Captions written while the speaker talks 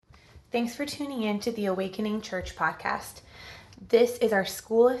Thanks for tuning in to the Awakening Church podcast. This is our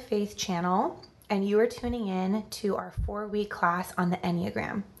School of Faith channel, and you are tuning in to our 4-week class on the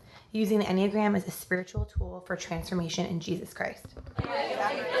Enneagram, using the Enneagram as a spiritual tool for transformation in Jesus Christ. Okay,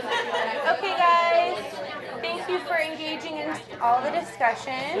 guys, thank you for engaging in all the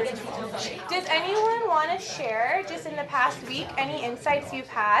discussions. Does anyone want to share, just in the past week, any insights you've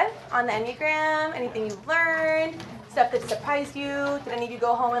had on the Enneagram, anything you've learned? Stuff that surprised you? Did any of you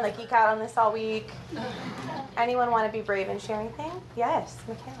go home and geek out on this all week? Anyone want to be brave and share anything? Yes,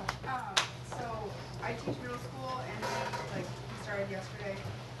 Michaela. So I teach middle school, and we started yesterday.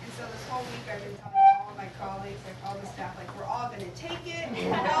 And so this whole week I've been telling all of my colleagues, all the staff, we're all going to take it.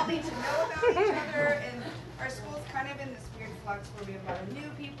 We all need to know about each other. And our school's kind of in this weird flux where we have a lot of new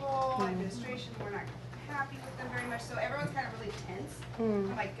people, administration, we're not happy with them very much, so everyone's kind of really tense.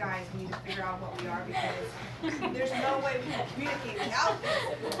 I'm like, guys, we need to figure out what we are because there's no way we can communicate without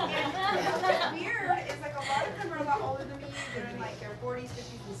this. And what's weird is a lot of them are a lot older than me. They're in their 40s,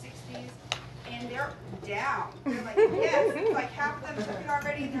 50s, and 60s, and they're down. They're like, yes, half of them took it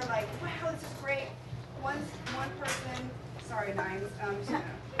already, and they're like, wow, this is great. One person, sorry, Nines,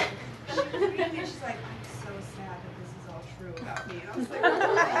 she was reading it, she's like, I'm so sad that this is all true about me. And I was like,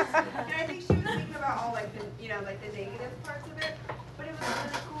 what? And I think she was thinking about all the negative parts of it, but it was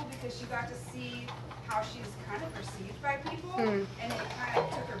really cool because she got to see how she's kind of perceived by people, and it kind of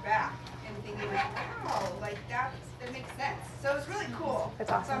took her back and thinking wow, that makes sense. So it's really cool.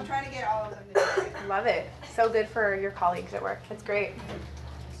 That's awesome. So I'm trying to get all of them to do it. Love it. So good for your colleagues at work. That's great.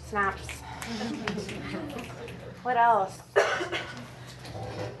 Snaps. What else?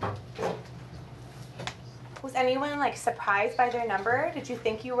 Was anyone surprised by their number? Did you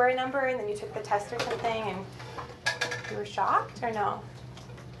think you were a number and then you took the test or something and you were shocked, or no?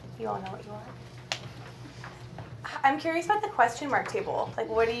 You all know what you are. I'm curious about the question mark table.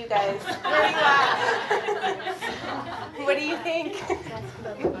 What do you guys, where are you at? What do you think? I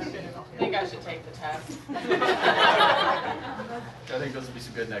think I should take the test. I think those would be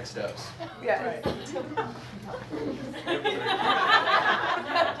some good next steps. Yeah. It's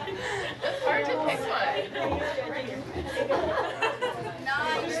hard to pick one.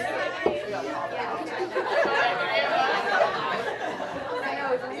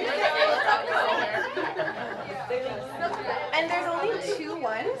 And there's only 2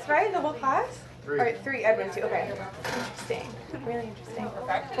 ones, right, in the whole class? 3. Or 3, Edwin, 2. Okay. Interesting. Really interesting.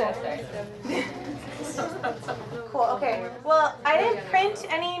 Cool, okay. Well, I didn't print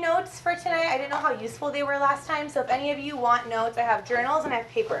any notes for tonight. I didn't know how useful they were last time, so if any of you want notes, I have journals and I have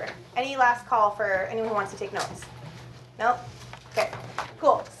paper. Any last call for anyone who wants to take notes? Nope? Okay,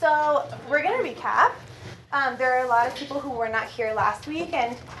 cool. So we're going to recap. There are a lot of people who were not here last week,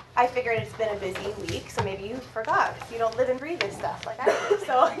 and I figured it's been a busy week, so maybe you forgot. You don't live and breathe this stuff like I do,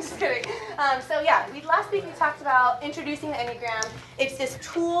 so I'm just kidding. Last week we talked about introducing the Enneagram. It's this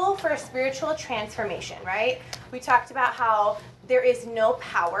tool for spiritual transformation, right? We talked about how there is no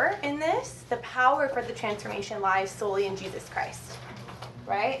power in this. The power for the transformation lies solely in Jesus Christ.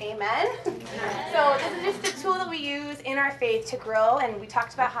 Right? Amen? So this is just a tool that we use in our faith to grow, and we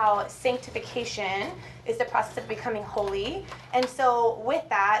talked about how sanctification is the process of becoming holy. And so with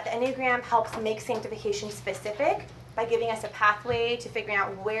that, the Enneagram helps make sanctification specific by giving us a pathway to figuring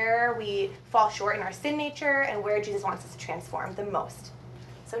out where we fall short in our sin nature and where Jesus wants us to transform the most.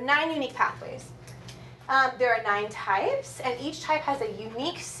 So 9 unique pathways. There are 9 types, and each type has a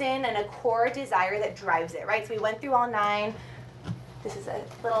unique sin and a core desire that drives it, right? So we went through all 9. This is a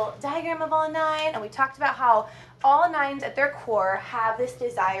little diagram of all 9, and we talked about how all 9s at their core have this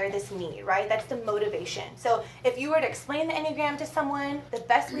desire, this need, right? That's the motivation. So if you were to explain the Enneagram to someone, the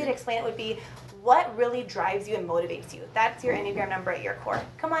best way to explain it would be what really drives you and motivates you. That's your Enneagram number at your core.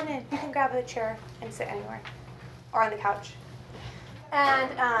 Come on in. You can grab a chair and sit anywhere or on the couch. And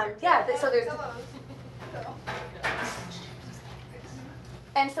so there's...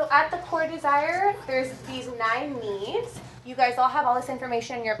 And so at the core desire, there's these 9 needs. You guys all have all this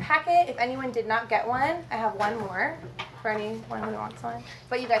information in your packet. If anyone did not get one, I have one more for anyone who wants one.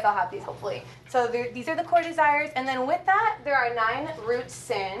 But you guys all have these, hopefully. So these are the core desires. And then with that, there are 9 root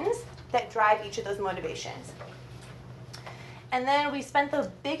sins that drive each of those motivations. And then we spent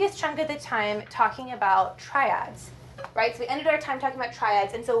the biggest chunk of the time talking about triads, right? So we ended our time talking about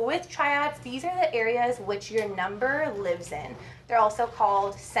triads. And so with triads, these are the areas which your number lives in. They're also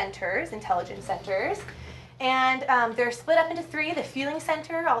called centers, intelligence centers. And they're split up into 3, the feeling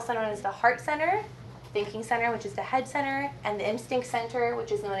center, also known as the heart center, thinking center, which is the head center, and the instinct center,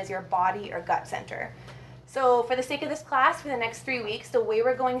 which is known as your body or gut center. So for the sake of this class, for the next 3 weeks, the way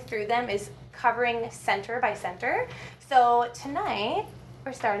we're going through them is covering center by center. So tonight,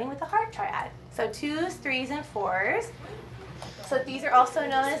 we're starting with the Heart Triad. So 2s, 3s, and 4s. So these are also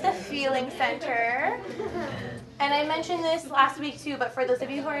known as the feeling center. And I mentioned this last week too, but for those of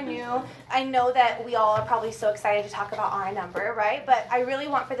you who are new, I know that we all are probably so excited to talk about our number, right? But I really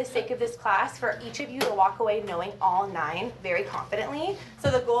want, for the sake of this class, for each of you to walk away knowing all 9 very confidently. So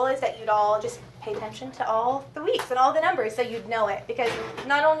the goal is that you'd all just pay attention to all the weeks and all the numbers so you'd know it. Because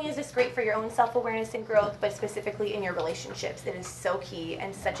not only is this great for your own self-awareness and growth, but specifically in your relationships. It is so key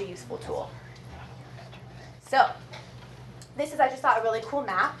and such a useful tool. So this is, I just thought, a really cool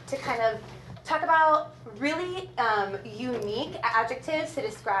map to kind of talk about really unique adjectives to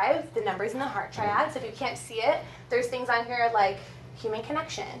describe the numbers in the Heart Triad. So if you can't see it, there's things on here like human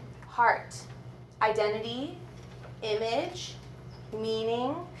connection, heart, identity, image,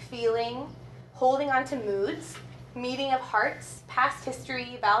 meaning, feeling, holding on to moods, meeting of hearts, past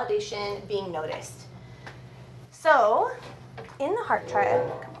history, validation, being noticed. So in the Heart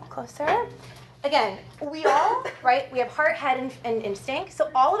Triad, come on closer. Again, we all, right, we have heart, head, and instinct.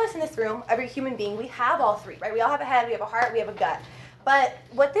 So all of us in this room, every human being, we have all 3, right? We all have a head, we have a heart, we have a gut. But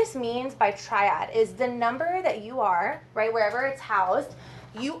what this means by triad is the number that you are, right, wherever it's housed,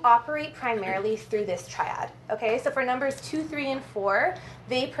 you operate primarily through this triad, okay? So for numbers 2, 3, and 4,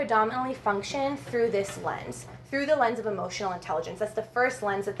 they predominantly function through this lens, through the lens of emotional intelligence. That's the first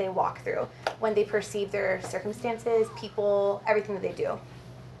lens that they walk through when they perceive their circumstances, people, everything that they do.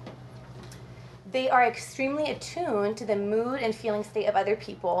 They are extremely attuned to the mood and feeling state of other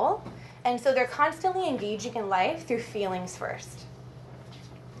people, and so they're constantly engaging in life through feelings first.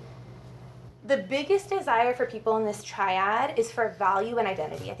 The biggest desire for people in this triad is for value and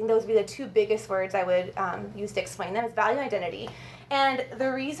identity. I think those would be the 2 biggest words I would use to explain them, is value and identity. And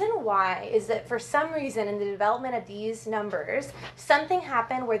the reason why is that for some reason in the development of these numbers, something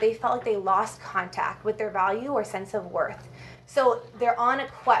happened where they felt like they lost contact with their value or sense of worth. So they're on a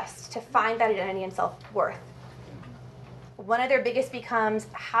quest to find that identity and self-worth. One of their biggest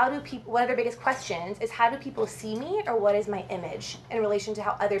one of their biggest questions is, how do people see me, or what is my image in relation to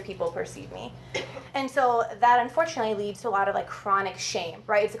how other people perceive me? And so that unfortunately leads to a lot of like chronic shame,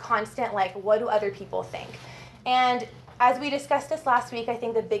 right? It's a constant like, what do other people think? And as we discussed this last week, I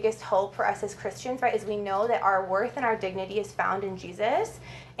think the biggest hope for us as Christians, right, is we know that our worth and our dignity is found in Jesus.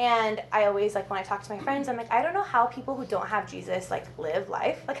 And I always, like, when I talk to my friends, I'm like, I don't know how people who don't have Jesus, like, live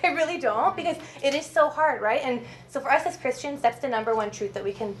life. Like, I really don't, because it is so hard, right? And so for us as Christians, that's the number one truth that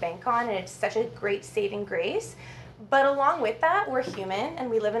we can bank on, and it's such a great saving grace. But along with that, we're human, and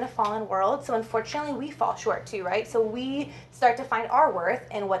we live in a fallen world, so unfortunately, we fall short too, right? So we start to find our worth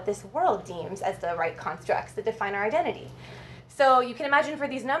in what this world deems as the right constructs that define our identity. So you can imagine for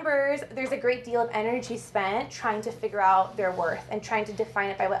these numbers, there's a great deal of energy spent trying to figure out their worth and trying to define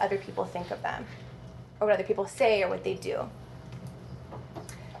it by what other people think of them, or what other people say, or what they do.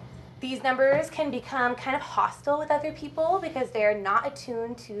 These numbers can become kind of hostile with other people because they're not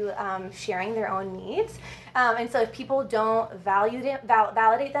attuned to sharing their own needs. And so if people don't validate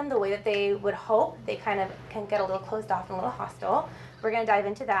them the way that they would hope, they kind of can get a little closed off and a little hostile. We're going to dive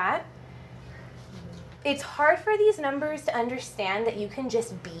into that. It's hard for these numbers to understand that you can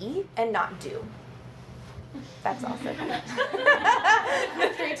just be and not do. That's also good.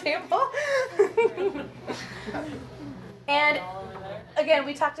 The 3 table. And again,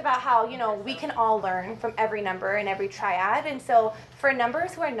 we talked about how, we can all learn from every number and every triad. And so for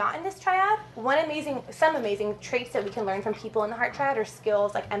numbers who are not in this triad, some amazing traits that we can learn from people in the Heart Triad are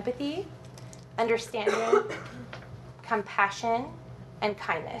skills like empathy, understanding, compassion, and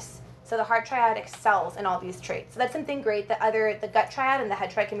kindness. So the Heart Triad excels in all these traits. So that's something great that the Gut Triad and the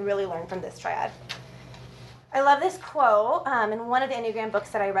Head Triad can really learn from this triad. I love this quote. In one of the Enneagram books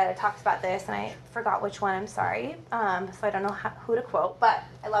that I read, it talks about this, and I forgot which one, I'm sorry. So I don't know who to quote, but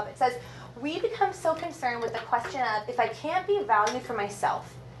I love it. It says, "We become so concerned with the question of, if I can't be valued for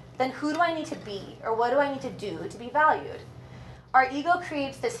myself, then who do I need to be, or what do I need to do to be valued? Our ego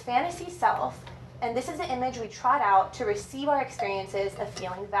creates this fantasy self, and this is the image we trot out to receive our experiences of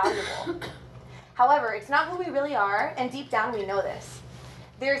feeling valuable. However, it's not who we really are, and deep down we know this.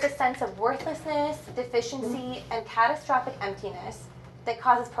 There's a sense of worthlessness, deficiency, and catastrophic emptiness that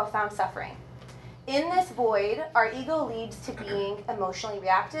causes profound suffering. In this void, our ego leads to being emotionally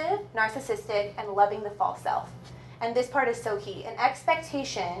reactive, narcissistic, and loving the false self." And this part is so key, an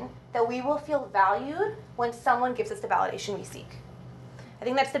expectation that we will feel valued when someone gives us the validation we seek. I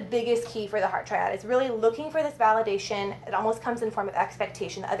think that's the biggest key for the Heart Triad, is really looking for this validation. It almost comes in the form of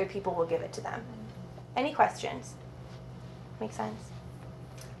expectation that other people will give it to them. Any questions? Make sense?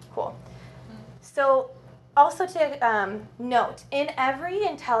 Cool. So also to note, in every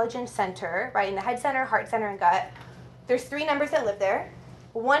intelligence center, right, in the head center, heart center, and gut, there's 3 numbers that live there.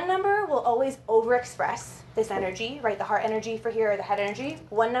 One number will always overexpress this energy, right? The heart energy for here or the head energy.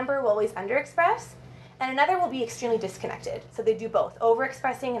 One number will always underexpress, and another will be extremely disconnected. So they do both,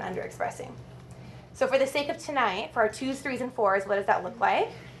 overexpressing and underexpressing. So for the sake of tonight, for our 2s, 3s, and 4s, what does that look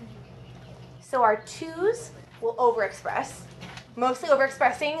like? So our 2s will overexpress, mostly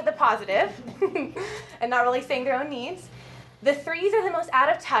overexpressing the positive and not really saying their own needs. The 3s are the most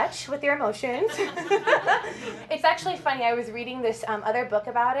out of touch with their emotions. It's actually funny, I was reading this other book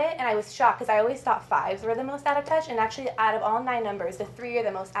about it, and I was shocked because I always thought 5s were the most out of touch, and actually out of all 9 numbers, the 3 are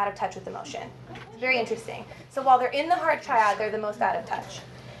the most out of touch with emotion. Very interesting. So while they're in the Heart Triad, they're the most out of touch.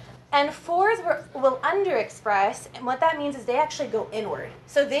 And 4s will underexpress, and what that means is they actually go inward.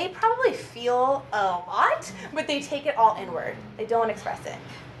 So they probably feel a lot, but they take it all inward. They don't express it.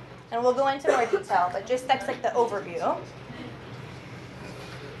 And we'll go into more detail, but just that's like the overview.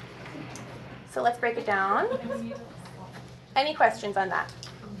 So let's break it down. Any questions on that?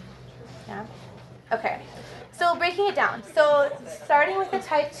 Yeah? Okay. So breaking it down. So starting with the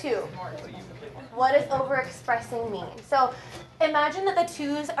type 2. What does overexpressing mean? So imagine that the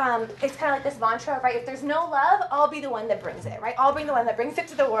 2s, it's kind of like this mantra, right? If there's no love, I'll be the one that brings it, right? I'll be the one that brings it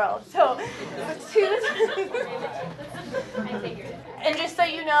to the world. So the 2s, and just so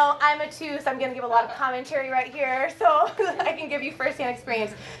you know, I'm a 2, so I'm going to give a lot of commentary right here, so I can give you firsthand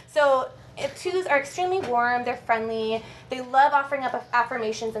experience. So 2s are extremely warm, they're friendly, they love offering up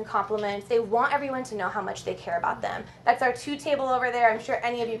affirmations and compliments, they want everyone to know how much they care about them. That's our 2 table over there. I'm sure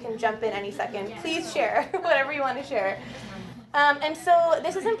any of you can jump in any second. Please share whatever you want to share. And so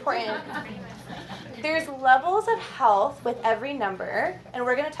this is important. There's levels of health with every number, and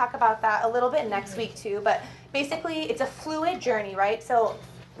we're going to talk about that a little bit next week too, but basically it's a fluid journey, right? So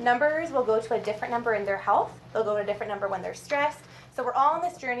numbers will go to a different number in their health, they'll go to a different number when they're stressed. So we're all on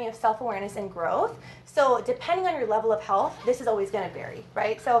this journey of self-awareness and growth. So depending on your level of health, this is always going to vary,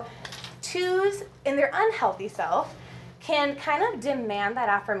 right? So 2s in their unhealthy self can kind of demand that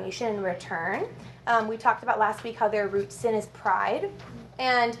affirmation in return. We talked about last week how their root sin is pride.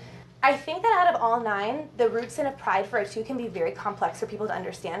 And I think that out of all 9, the root sin of pride for a 2 can be very complex for people to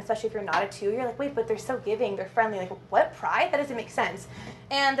understand, especially if you're not a 2. You're like, wait, but they're so giving, they're friendly. Like, what, pride? That doesn't make sense.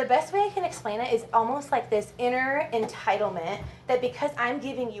 And the best way I can explain it is almost like this inner entitlement that because I'm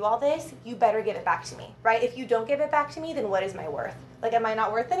giving you all this, you better give it back to me, right? If you don't give it back to me, then what is my worth? Like, am I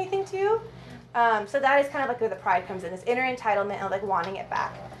not worth anything to you? So that is kind of like where the pride comes in, this inner entitlement of like wanting it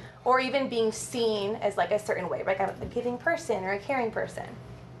back. Or even being seen as like a certain way, like a giving person or a caring person.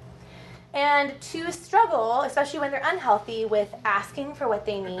 And 2s struggle, especially when they're unhealthy, with asking for what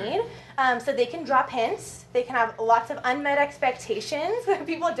they need. So they can drop hints. They can have lots of unmet expectations that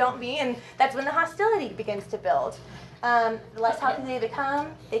people don't meet, and that's when the hostility begins to build. The less healthy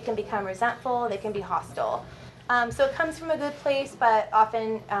they can become resentful, they can be hostile. So it comes from a good place, but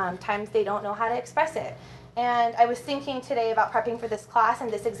often times they don't know how to express it. And I was thinking today about prepping for this class,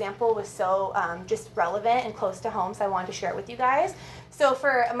 and this example was so just relevant and close to home, so I wanted to share it with you guys. So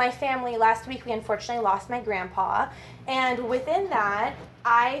for my family, last week we unfortunately lost my grandpa, and within that,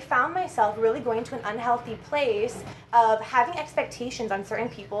 I found myself really going to an unhealthy place of having expectations on certain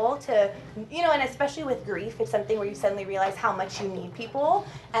people to, and especially with grief, it's something where you suddenly realize how much you need people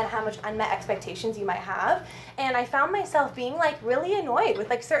and how much unmet expectations you might have. And I found myself being like really annoyed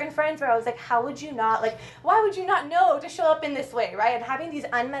with like certain friends where I was like, how would you not, like, why would you not know to show up in this way, right? And having these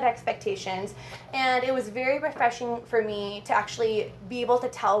unmet expectations. And it was very refreshing for me to actually be able to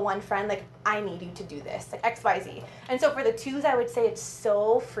tell one friend, like, I need you to do this, like X, Y, Z. And so for the 2s, I would say it's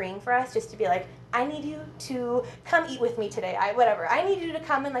so freeing for us just to be like, I need you to come eat with me today. I need you to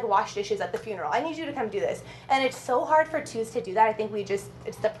come and like wash dishes at the funeral. I need you to come do this. And it's so hard for 2s to do that. I think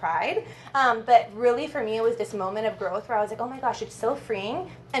it's the pride. But really for me, it was this moment of growth where I was like, oh my gosh, it's so freeing.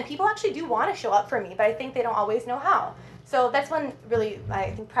 And people actually do want to show up for me, but I think they don't always know how. So that's one really,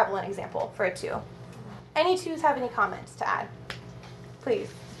 I think, prevalent example for a 2. Any 2s have any comments to add? Please.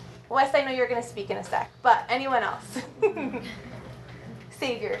 Wes, I know you're going to speak in a sec, but anyone else?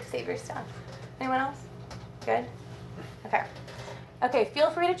 Save your stuff. Anyone else? Good? Okay. Okay,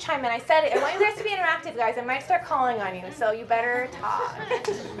 feel free to chime in. I said it. I want you guys to be interactive, guys. I might start calling on you, so you better talk.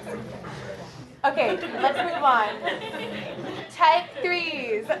 Okay, let's move on. Type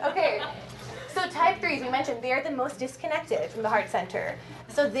 3s. Okay. So type 3s, we mentioned, they're the most disconnected from the heart center.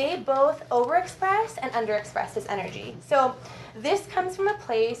 So they both overexpress and underexpress this energy. So this comes from a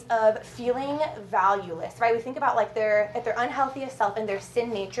place of feeling valueless, right? We think about like at their unhealthiest self and their sin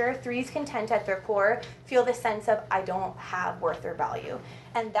nature, 3s can tend to, at their core, feel this sense of, I don't have worth or value.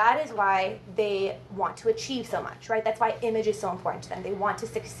 And that is why they want to achieve so much, right? That's why image is so important to them. They want to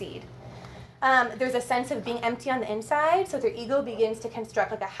succeed. There's a sense of being empty on the inside, so their ego begins to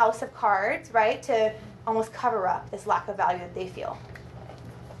construct like a house of cards, right, to almost cover up this lack of value that they feel.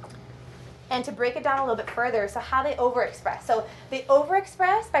 And to break it down a little bit further, so how they overexpress. So they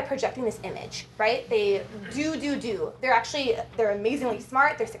overexpress by projecting this image, right? They do. They're amazingly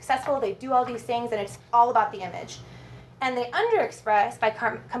smart, they're successful, they do all these things, and it's all about the image. And they underexpress by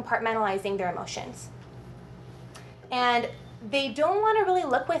compartmentalizing their emotions. And they don't want to really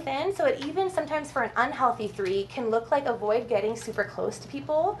look within, so it even sometimes for an unhealthy 3 can look like avoid getting super close to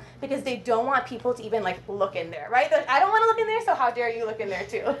people because they don't want people to even like look in there, right? They're like, I don't want to look in there, so how dare you look in there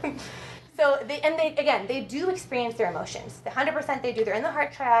too? So they do experience their emotions. The 100% they do. They're in the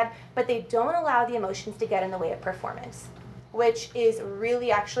Heart Triad, but they don't allow the emotions to get in the way of performance, which is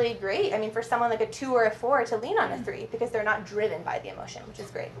really actually great. I mean, for someone like a 2 or a 4 to lean on a 3 because they're not driven by the emotion, which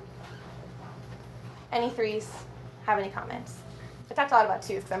is great. Any 3s have any comments? I talked a lot about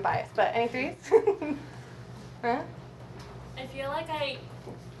 2s because I'm biased, but any 3s? Huh? I feel like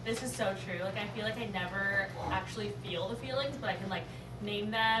this is so true, like I feel like I never actually feel the feelings, but I can like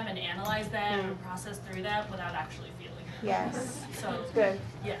name them and analyze them and process through them without actually feeling them. Yes. So Good.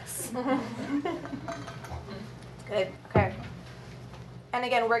 yes. Good. Okay. And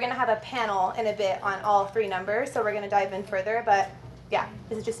again, we're going to have a panel in a bit on all 3 numbers, so we're going to dive in further, but yeah,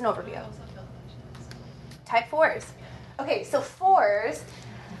 this is just an overview. Type 4s. Okay, so 4s,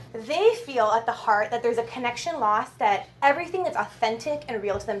 they feel at the heart that there's a connection lost, that everything that's authentic and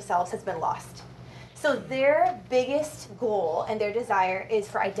real to themselves has been lost. So their biggest goal and their desire is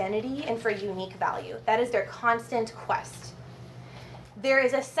for identity and for unique value. That is their constant quest. There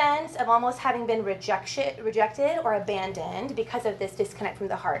is a sense of almost having been rejected or abandoned because of this disconnect from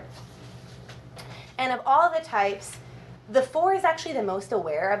the heart. And of all the types, the 4 is actually the most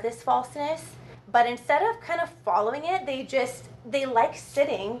aware of this falseness, but instead of kind of following it, they like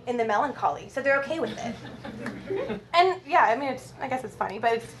sitting in the melancholy, so they're okay with it. And yeah, I mean, I guess it's funny,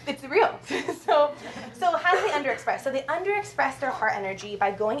 but it's real. So how do they underexpress? So they underexpress their heart energy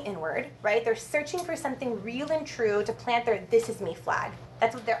by going inward, right? They're searching for something real and true to plant their "this is me" flag.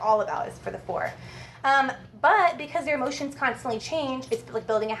 That's what they're all about, is for the 4. But because their emotions constantly change, it's like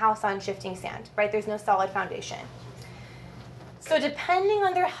building a house on shifting sand, right? There's no solid foundation. So depending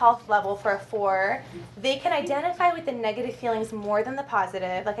on their health level for a 4, they can identify with the negative feelings more than the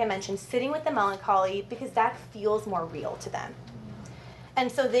positive, like I mentioned, sitting with the melancholy, because that feels more real to them.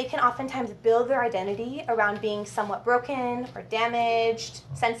 And so they can oftentimes build their identity around being somewhat broken or damaged,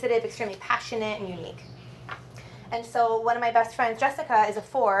 sensitive, extremely passionate, and unique. And so one of my best friends, Jessica, is a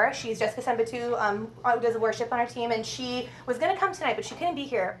 4. She's Jessica Sembatu, who does worship on our team, and she was going to come tonight, but she couldn't be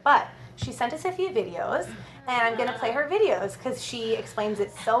here. But she sent us a few videos, and I'm going to play her videos because she explains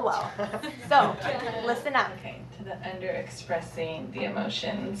it so well. So, listen up. Okay, to the under-expressing the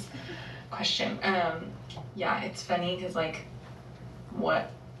emotions question. Yeah, it's funny because, like,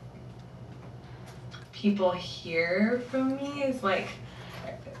 what people hear from me is, like,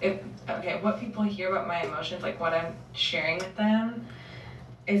 what people hear about my emotions, like, what I'm sharing with them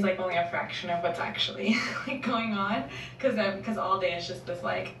is like only a fraction of what's actually like going on, because all day it's just this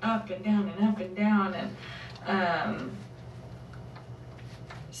like up and down and up and down, and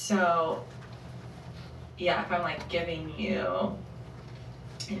so yeah, if I'm like giving you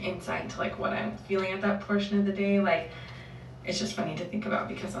an insight into like what I'm feeling at that portion of the day, like it's just funny to think about,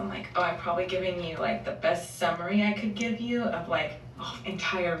 because I'm like, oh, I'm probably giving you like the best summary I could give you of like an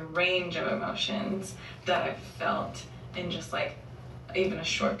entire range of emotions that I've felt in just like even a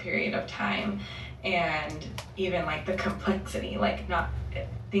short period of time. And even like the complexity, like my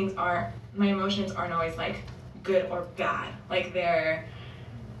emotions aren't always like good or bad, like they're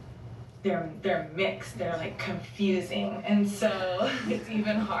mixed, they're like confusing, and so it's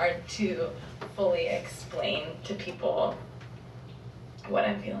even hard to fully explain to people what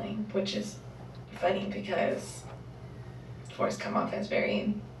I'm feeling, which is funny because 4s come off as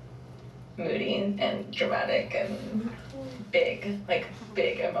very moody and dramatic and big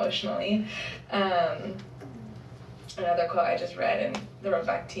emotionally. Another quote I just read and that wrote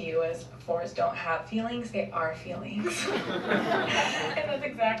back to you is, 4s don't have feelings, they are feelings. And that's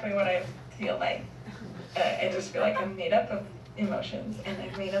exactly what I feel like. I just feel like I'm made up of emotions and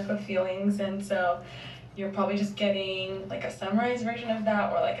I'm made up of feelings, and so you're probably just getting like a summarized version of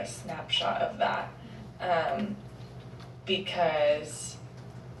that or like a snapshot of that, because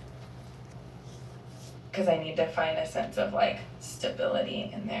I need to find a sense of like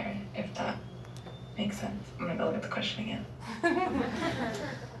stability in there, if that makes sense. I'm gonna go look at the question again.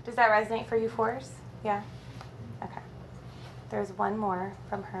 Does that resonate for you, 4s? Yeah? Okay. There's one more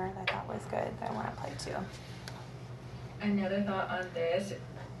from her that I thought was good that I want to play too. Another thought on this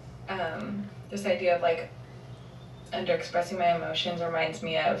this idea of like under expressing my emotions reminds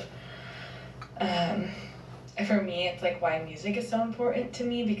me of, for me, it's like why music is so important to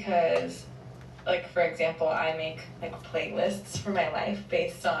me, because like, for example, I make like playlists for my life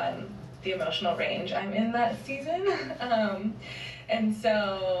based on the emotional range I'm in that season. And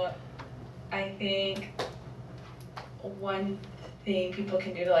so I think one thing people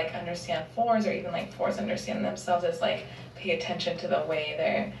can do to like understand fours, or even like fours understand themselves, is like pay attention to the way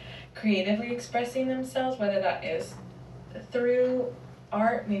they're creatively expressing themselves, whether that is through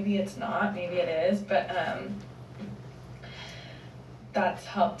art, maybe it's not, maybe it is, but that's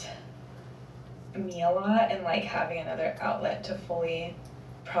helped me a lot in like having another outlet to fully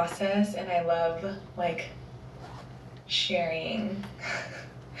process. And I love like sharing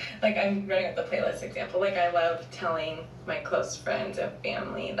like I'm running with the playlist example, like I love telling my close friends and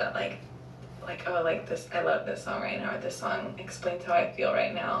family that like oh, like this, I love this song right now, or this song explains how I feel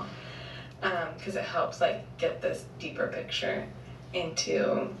right now, because it helps like get this deeper picture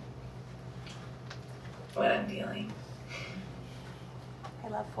into what I'm feeling. I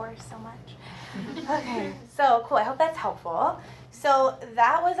love fours so much. Okay, so cool. I hope that's helpful. So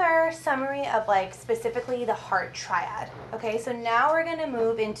that was our summary of like specifically the Heart Triad. Okay, so now we're gonna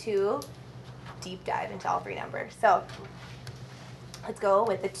move into deep dive into all three numbers. So let's go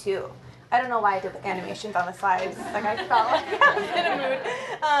with the 2. I don't know why I did the animations on the slides. Like I felt like I was in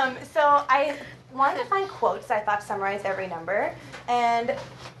a mood. So I wanted to find quotes that I thought summarized every number. And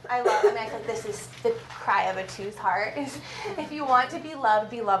I think this is the cry of a 2's heart, is if you want to be loved,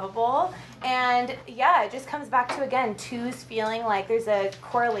 be lovable. And yeah, it just comes back to, again, 2's feeling like there's a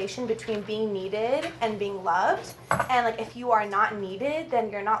correlation between being needed and being loved. And like if you are not needed, then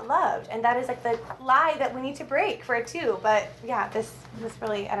you're not loved. And that is like the lie that we need to break for a 2. But yeah, this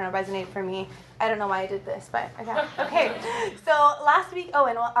really, I don't know, resonated for me. I don't know why I did this, but okay. Okay. So last week, I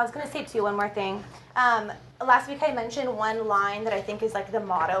was going to say too, one more thing. Last week I mentioned one line that I think is like the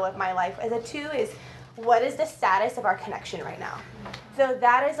motto of my life as a 2 is, what is the status of our connection right now? So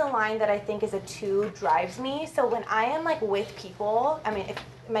that is a line that I think as a 2 drives me. So when I am like with people, I mean, if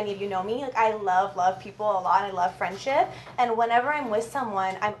many of you know me, like I love people a lot, and I love friendship. And whenever I'm with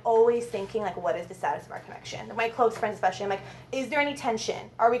someone, I'm always thinking like, what is the status of our connection? My close friends especially, I'm like, is there any tension?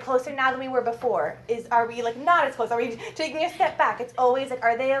 Are we closer now than we were before? Are we like not as close? Are we taking a step back? It's always like,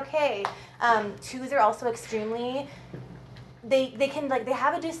 are they okay? 2s are also extremely, they can like, they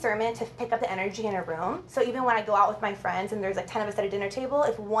have a discernment to pick up the energy in a room. So even when I go out with my friends and there's like 10 of us at a dinner table,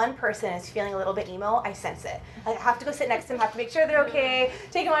 if one person is feeling a little bit emo, I sense it. Like, I have to go sit next to them, have to make sure they're okay,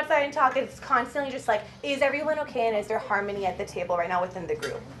 take them outside and talk. It's constantly just like, is everyone okay, and is there harmony at the table right now within the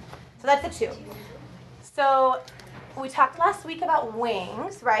group? So that's a 2. So we talked last week about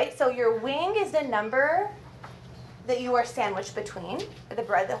wings, right? So your wing is the number that you are sandwiched between, the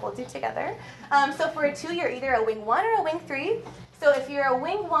bread that holds you together. So for a 2, you're either a wing 1 or a wing 3. So if you're a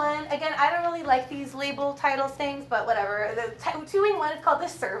wing 1, again, I don't really like these label titles things, but whatever. The 2 wing 1 is called the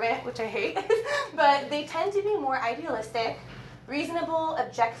servant, which I hate, but they tend to be more idealistic, reasonable,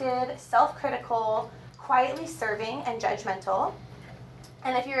 objective, self-critical, quietly serving, and judgmental.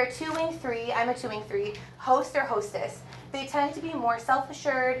 And if you're a 2 wing 3, I'm a 2 wing 3, host or hostess, they tend to be more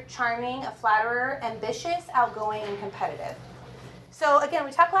self-assured, charming, a flatterer, ambitious, outgoing, and competitive. So again,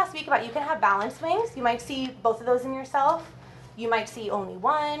 we talked last week about you can have balanced wings. You might see both of those in yourself. You might see only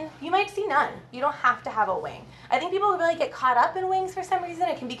one. You might see none. You don't have to have a wing. I think people really get caught up in wings for some reason.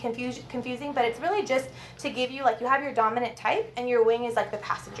 It can be confusing, but it's really just to give you, like, you have your dominant type, and your wing is like the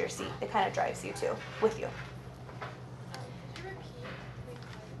passenger seat. It kind of drives you with you.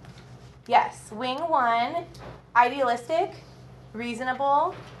 Yes, wing 1, idealistic,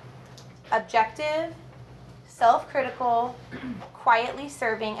 reasonable, objective, self-critical, quietly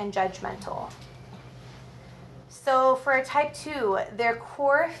serving, and judgmental. So for a type 2, their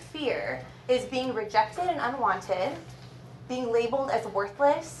core fear is being rejected and unwanted, being labeled as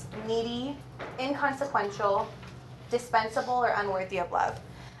worthless, needy, inconsequential, dispensable, or unworthy of love.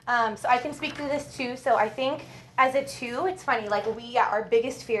 So I can speak to this too. So I think as a 2, it's funny, like our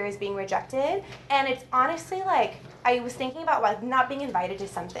biggest fear is being rejected. And it's honestly like, I was thinking about like not being invited to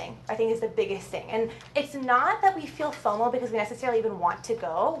something, I think is the biggest thing. And it's not that we feel FOMO because we necessarily even want to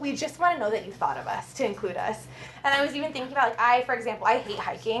go. We just want to know that you thought of us to include us. And I was even thinking about like, for example, I hate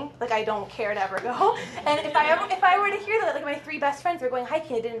hiking. Like I don't care to ever go. And if I were to hear that like my 3 best friends were going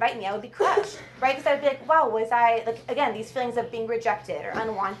hiking and didn't invite me, I would be crushed, right? Because I'd be like, wow, was I, like, again, these feelings of being rejected or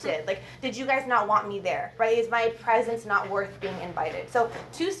unwanted. Like, did you guys not want me there, right? Is my presence not worth being invited? So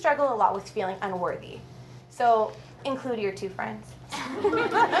 2 struggle a lot with feeling unworthy. So include your 2 friends.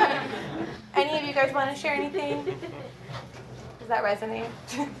 Any of you guys want to share anything? Does that resonate?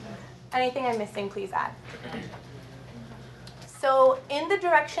 Anything I'm missing, please add. So in the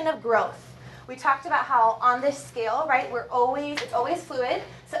direction of growth, we talked about how on this scale, right, it's always fluid,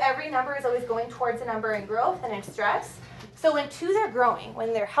 so every number is always going towards a number in growth and in stress. So when 2s are growing,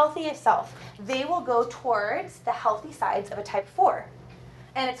 when they're healthiest self, they will go towards the healthy sides of a type 4.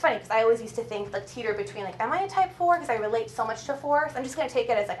 And it's funny because I always used to think like teeter between like, am I a type 4? Because I relate so much to 4. So I'm just going to take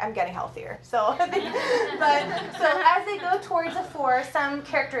it as like I'm getting healthier. So, so as they go towards a 4, some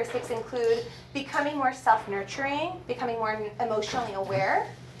characteristics include becoming more self-nurturing, becoming more emotionally aware,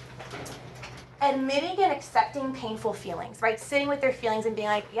 admitting and accepting painful feelings, right? Sitting with their feelings and being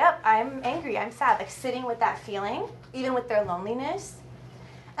like, yep, I'm angry, I'm sad, like sitting with that feeling, even with their loneliness.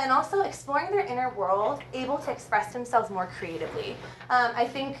 And also exploring their inner world, able to express themselves more creatively. I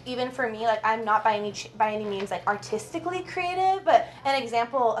think even for me, like I'm not by any means like artistically creative, but an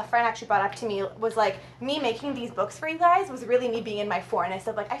example a friend actually brought up to me was like me making these books for you guys was really me being in my 4-ness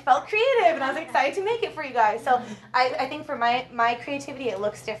of like I felt creative and I was excited to make it for you guys. So I think for my creativity it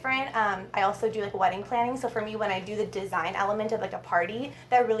looks different. I also do like wedding planning, so for me when I do the design element of like a party,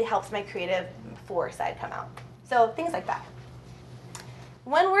 that really helps my creative 4 side come out. So things like that.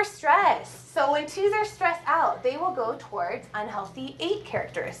 When we're stressed, so when 2s are stressed out, they will go towards unhealthy 8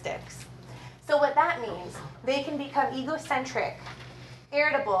 characteristics. So what that means, they can become egocentric,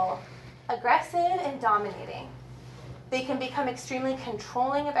 irritable, aggressive, and dominating. They can become extremely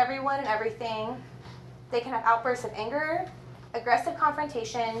controlling of everyone and everything. They can have outbursts of anger, aggressive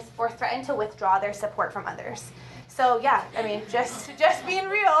confrontations, or threaten to withdraw their support from others. So yeah, I mean, just being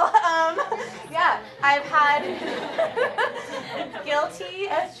real. Yeah, I've had guilty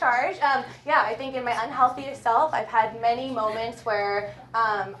as charged. Yeah, I think in my unhealthiest self, I've had many moments where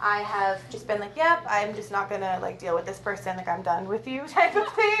I have just been like, yep, I'm just not gonna like deal with this person. Like I'm done with you, type of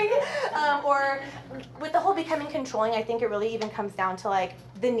thing. Or with the whole becoming controlling, I think it really even comes down to like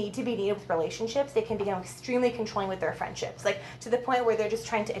the need to be needed with relationships. They can become extremely controlling with their friendships, like to the point where they're just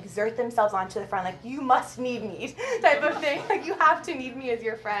trying to exert themselves onto the friend, like you must need me, type of thing. Like you have to need me as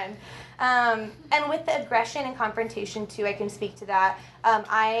your friend. And with the aggression and confrontation too, I can speak to that.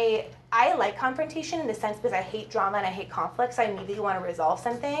 I like confrontation in the sense because I hate drama and I hate conflict, so I immediately want to resolve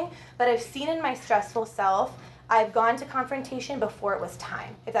something. But I've seen in my stressful self, I've gone to confrontation before it was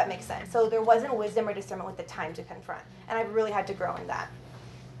time, if that makes sense. So there wasn't wisdom or discernment with the time to confront. And I've really had to grow in that.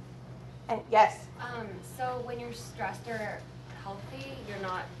 And yes? So when you're stressed or healthy, you're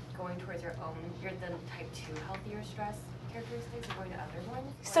not going towards your own, you're the type 2 healthier stress characteristics or going to other ones?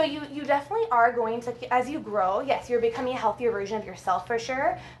 So you definitely are going to, as you grow, yes, you're becoming a healthier version of yourself for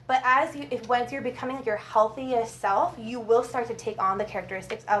sure. But once you're becoming like your healthiest self, you will start to take on the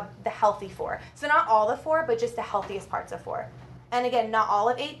characteristics of the healthy 4. So not all the 4, but just the healthiest parts of 4. And again, not all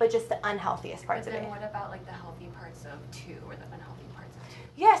of 8, but just the unhealthiest parts of 8. And what about like the healthy parts of 2 or the unhealthy parts of 2?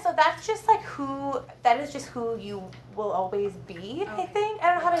 Yeah, so that's just like that is just who you will always be, okay. I think.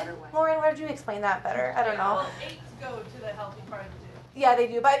 I don't know how to, Lauren, why did you explain that better? I don't know. Well, 8s go to the healthy part too. Yeah, they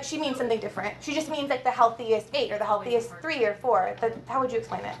do, but she means something different. She just means like the healthiest 8 or the healthiest 3 or 4. How would you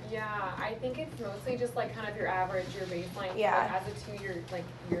explain it? Yeah, I think it's mostly just like kind of your average, your baseline. Yeah. So, like, as a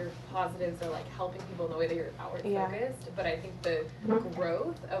 2, your positives are like helping people in the way that you're outward focused. But I think the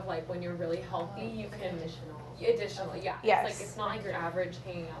growth of like when you're really healthy, you can additional, yeah. Yes. It's like it's not like your average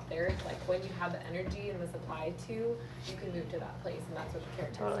hanging out there. It's like when you have the energy and the supply to, you can move to that place, and that's what the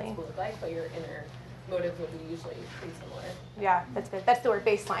characteristics will look like. But your inner motives will be usually pretty similar. Yeah, that's good. That's the word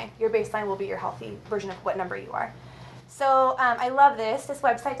baseline. Your baseline will be your healthy version of what number you are. So I love this. This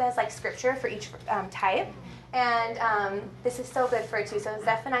website does like scripture for each type, and this is so good for it too. So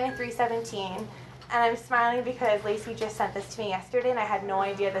Zephaniah 3:17. And I'm smiling because Lacey just sent this to me yesterday, and I had no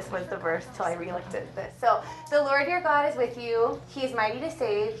idea this was the verse till I re-looked at this. So, the Lord your God is with you. He is mighty to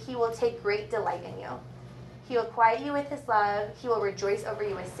save. He will take great delight in you. He will quiet you with his love. He will rejoice over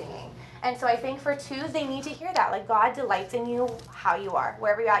you with singing. And so I think for 2s, they need to hear that. Like God delights in you how you are.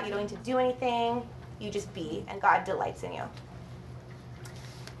 Wherever you're at, you don't need to do anything. You just be, and God delights in you.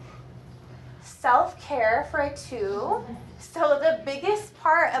 Self-care for a 2. So the biggest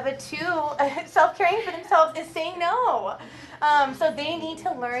part of a 2, self-caring for themselves, is saying no. So they need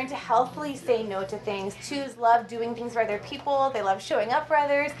to learn to healthily say no to things. 2s love doing things for other people. They love showing up for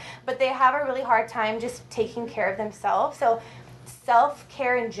others, but they have a really hard time just taking care of themselves. So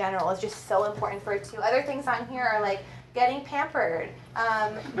self-care in general is just so important for a 2. Other things on here are like getting pampered,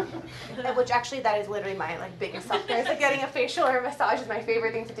 which actually that is literally my like biggest self-care. So getting a facial or a massage is my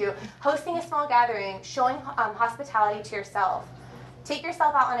favorite thing to do. Hosting a small gathering, showing hospitality to yourself, take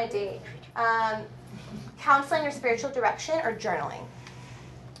yourself out on a date, counseling or spiritual direction, or journaling.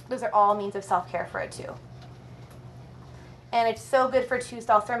 Those are all means of self-care for a 2. And it's so good for twos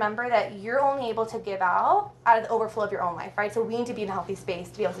to also remember that you're only able to give out of the overflow of your own life, right? So we need to be in a healthy space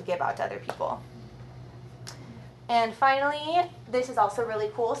to be able to give out to other people. And finally, this is also really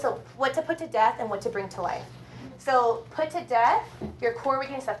cool. So what to put to death and what to bring to life. So put to death your core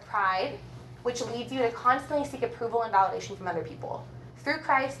weakness of pride, which leads you to constantly seek approval and validation from other people. Through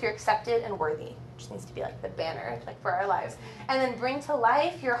Christ, you're accepted and worthy, which needs to be like the banner, like for our lives. And then bring to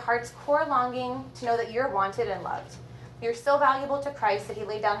life your heart's core longing to know that you're wanted and loved. You're so valuable to Christ that he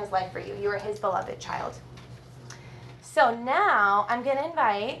laid down his life for you. You are his beloved child. So now I'm going to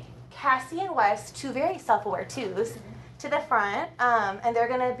invite Cassie and Wes, two very self-aware twos, to the front, and they're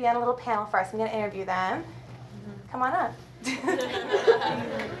going to be on a little panel for us. I'm going to interview them. Come on up. Can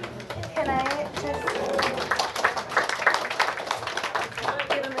I just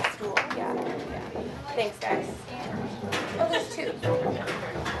give them a stool? Yeah. Thanks, guys. Oh, there's two. Okay.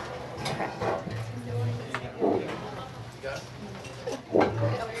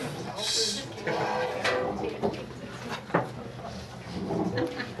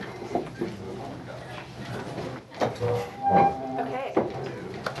 Okay.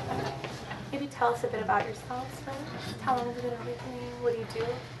 Maybe tell us a bit about yourselves first. How long have you been at Awakening? What do you do?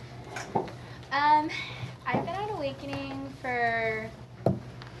 I've been at Awakening for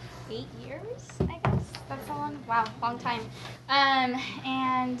 8 years, I guess. That's a long time.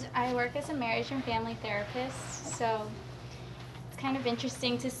 And I work as a marriage and family therapist, so it's kind of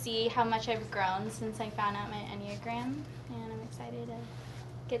interesting to see how much I've grown since I found out my Enneagram, and I'm excited to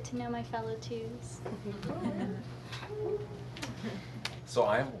get to know my fellow twos. So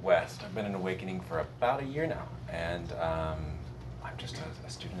I'm Wes. I've been in Awakening for about a year now, and I'm just a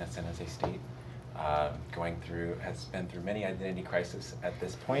student at San Jose State. Has been through many identity crises at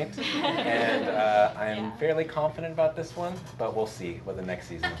this point, and I'm fairly confident about this one, but we'll see what the next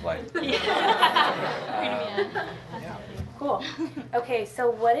season is like. Cool. Okay, so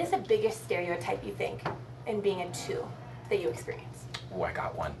what is the biggest stereotype you think in being a two that you experience? Oh, I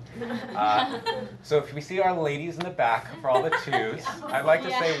got one. So if we see our ladies in the back for all the twos, I'd like to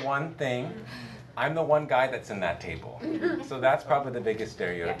say one thing. I'm the one guy that's in that table. So that's probably the biggest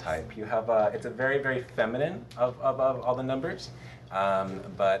stereotype. Yes. You have it's a very, very feminine of all the numbers.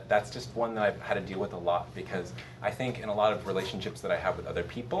 But that's just one that I've had to deal with a lot, because I think in a lot of relationships that I have with other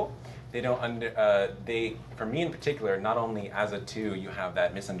people, they don't for me in particular, not only as a two, you have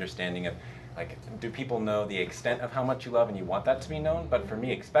that misunderstanding of, like, do people know the extent of how much you love and you want that to be known? But for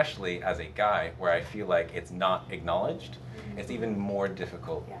me, especially as a guy, where I feel like it's not acknowledged, it's even more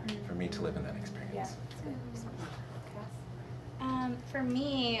difficult for me to live in that experience. Yeah. For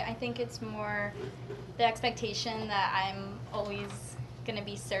me, I think it's more the expectation that I'm always going to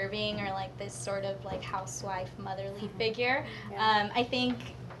be serving, or like this sort of like housewife, motherly figure. I think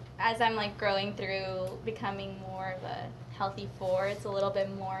as I'm like growing through becoming more of a healthy four, it's a little bit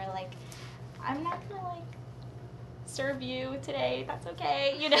more like, I'm not gonna like serve you today, that's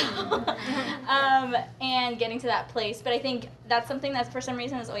okay, you know. And getting to that place. But I think that's something that for some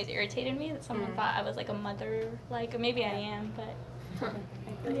reason has always irritated me, that someone thought I was like a mother, like, maybe I am, but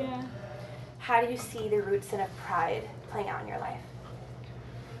yeah. How do you see the root sin of pride playing out in your life?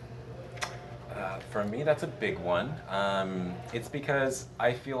 For me, that's a big one. It's because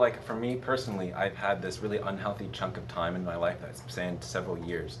I feel like, for me personally, I've had this really unhealthy chunk of time in my life that's spanned several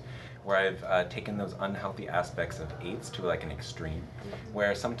years, where I've taken those unhealthy aspects of eights to like an extreme,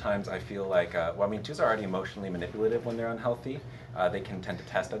 where sometimes I feel like, twos are already emotionally manipulative when they're unhealthy. They can tend to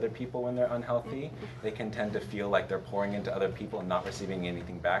test other people when they're unhealthy. They can tend to feel like they're pouring into other people and not receiving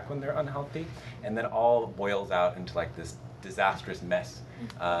anything back when they're unhealthy. And then all boils out into like this disastrous mess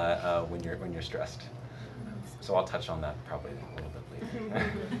when you're stressed. So I'll touch on that probably a little bit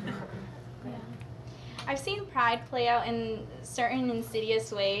later. I've seen pride play out in certain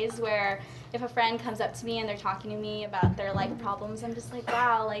insidious ways, where if a friend comes up to me and they're talking to me about their life problems, I'm just like,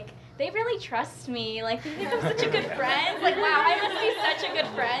 wow, like, they really trust me. Like, they think I'm such a good friend. Like, wow, I must be such a good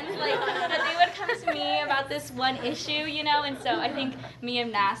friend. Like, that they would come to me about this one issue, you know? And so I think me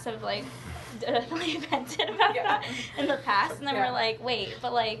and Nas have, like, definitely vented about that in the past. And then we're like, wait,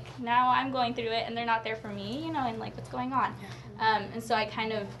 but, like, now I'm going through it and they're not there for me, you know, and, like, what's going on? And so I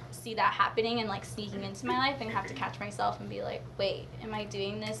kind of see that happening and like sneaking into my life, and have to catch myself and be like, wait, am I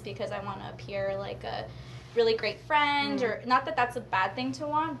doing this because I want to appear like a really great friend? Or not that that's a bad thing to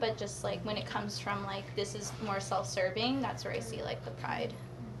want, but just like when it comes from like, this is more self-serving, that's where I see like the pride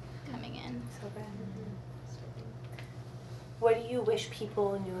coming in. So good. What do you wish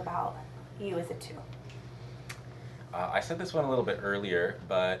people knew about you as a two? I said this one a little bit earlier,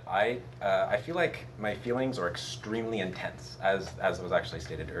 but I feel like my feelings are extremely intense, as was actually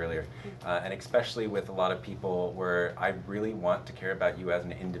stated earlier, and especially with a lot of people where I really want to care about you as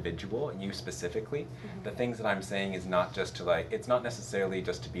an individual, and you specifically. The things that I'm saying is not just to like, it's not necessarily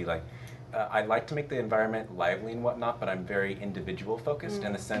just to be like, I like to make the environment lively and whatnot, but I'm very individual focused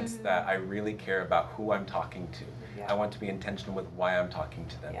in the sense that I really care about who I'm talking to. I want to be intentional with why I'm talking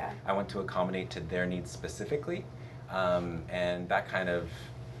to them. I want to accommodate to their needs specifically. And that kind of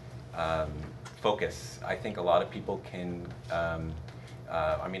focus, I think a lot of people can,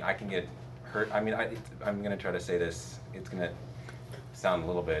 I mean, I can get hurt. I mean, I'm going to try to say this, it's going to sound a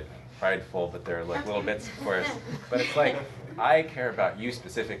little bit prideful, but there are like little bits, of course. But it's like, I care about you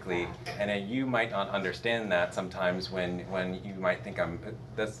specifically, and then you might not understand that sometimes when you might think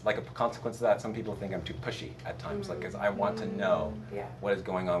that's like a consequence of that. Some people think I'm too pushy at times, like, because I want to know what is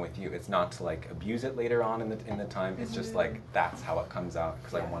going on with you. It's not to like abuse it later on in the time. It's just like, that's how it comes out,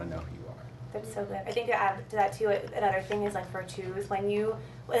 because I want to know who you are. That's so good. I think to add to that too, another thing is like for twos, when you,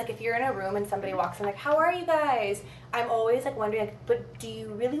 like if you're in a room and somebody walks in like, how are you guys? I'm always like wondering, like, but do you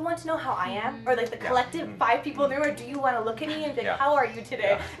really want to know how I am? Or like the collective 5 people in the room, or do you want to look at me and be like, how are you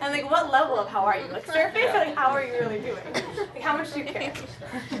today? And like, what level of how are you? Like surface, or like, how are you really doing? Like, how much do you care? I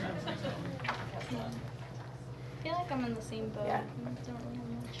feel like I'm in the same boat. I don't really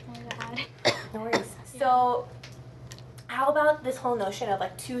have much more to add. No worries. So, how about this whole notion of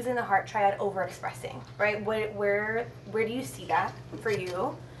like twos in the heart triad overexpressing, right? Where do you see that for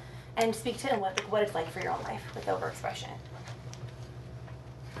you? And speak to what it's like for your own life with overexpression.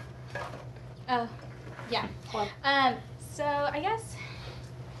 Oh, yeah. So I guess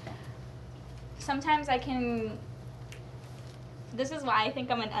sometimes I can. This is why I think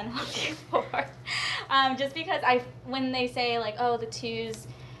I'm an unhealthy 4. Just because when they say like, oh, the twos,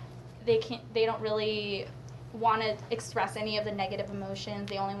 they don't really want to express any of the negative emotions.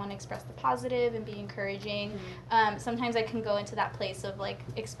 They only want to express the positive and be encouraging. Sometimes I can go into that place of like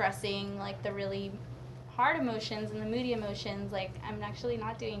expressing like the really hard emotions and the moody emotions, like I'm actually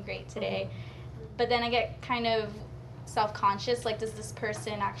not doing great today. But then I get kind of self-conscious, like does this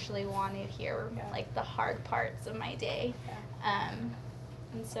person actually want to hear like the hard parts of my day? And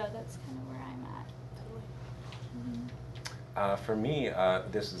so that's kind of where I'm at. For me,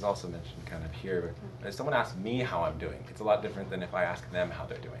 this is also mentioned kind of here, but if someone asks me how I'm doing, it's a lot different than if I ask them how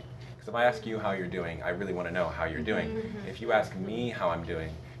they're doing. Because if I ask you how you're doing, I really want to know how you're doing. If you ask me how I'm doing,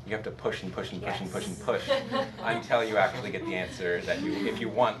 you have to push and push and push and push and push until you actually get the answer that if you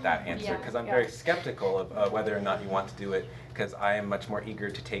want that answer. Because I'm very skeptical of whether or not you want to do it, because I am much more eager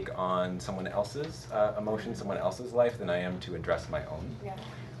to take on someone else's emotion, someone else's life, than I am to address my own.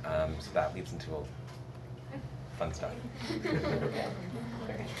 So that leads into fun stuff.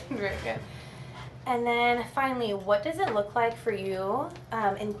 Very good. And then finally, what does it look like for you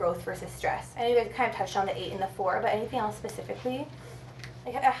in growth versus stress? I know you guys kind of touched on the 8 and the 4, but anything else specifically?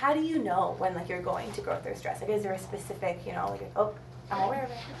 Like, how do you know when like you're going to growth or stress? Like, is there a specific, like, oh, I'm aware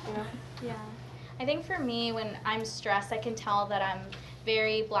of it, Yeah. I think for me, when I'm stressed, I can tell that I'm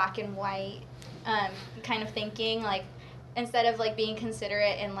very black and white, kind of thinking, like, instead of like being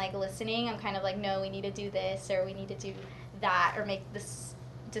considerate and like listening, I'm kind of like, no, we need to do this, or we need to do that, or make this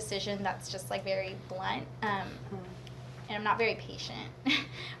decision that's just like very blunt. And I'm not very patient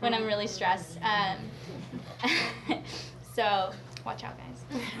when I'm really stressed. So watch out, guys.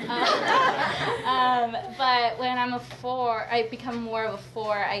 But when I'm a 4, I become more of a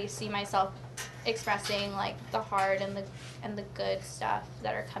 4. I see myself expressing like the hard and the good stuff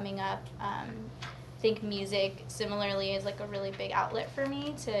that are coming up. I think music similarly is like a really big outlet for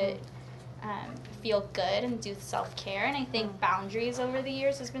me to feel good and do self-care. And I think boundaries over the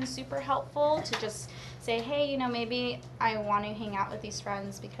years has been super helpful to just say, hey, maybe I want to hang out with these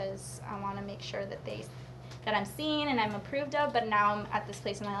friends because I want to make sure that I'm seen and I'm approved of, but now I'm at this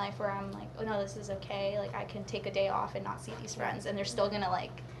place in my life where I'm like, oh no, this is okay. Like I can take a day off and not see these friends, and they're still gonna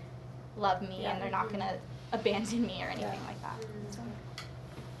like love me, and they're not gonna abandon me or anything like that. So.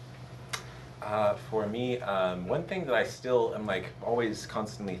 For me, one thing that I still am like always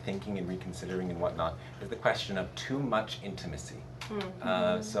constantly thinking and reconsidering and whatnot is the question of too much intimacy.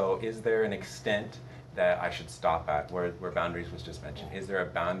 So is there an extent that I should stop at, where boundaries was just mentioned? Is there a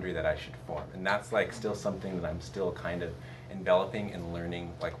boundary that I should form? And that's like still something that I'm still kind of enveloping and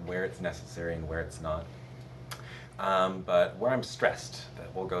learning, like where it's necessary and where it's not. But where I'm stressed,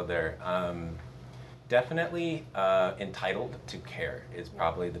 we'll go there. Definitely entitled to care is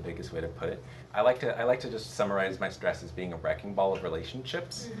probably the biggest way to put it. I like to just summarize my stress as being a wrecking ball of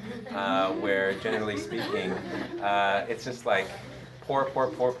relationships, where generally speaking, it's just like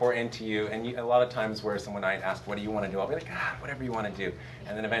pour into you. And a lot of times where someone might ask, what do you want to do? I'll be like, whatever you want to do.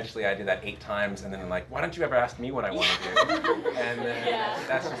 And then eventually I do that 8 times, and then I'm like, why don't you ever ask me what I want to do? And then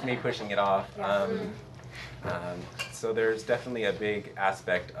that's just me pushing it off. So there's definitely a big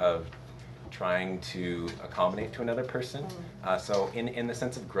aspect of trying to accommodate to another person. So in the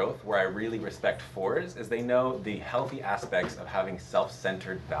sense of growth, where I really respect 4s is they know the healthy aspects of having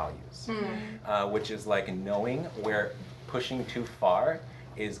self-centered values, which is like knowing where pushing too far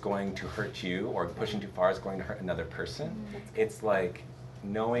is going to hurt you, or pushing too far is going to hurt another person. It's like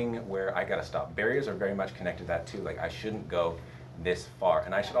knowing where I gotta stop. Barriers are very much connected to that too. Like I shouldn't go this far,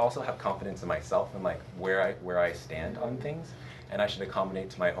 and I should also have confidence in myself and like where I stand on things. And I should accommodate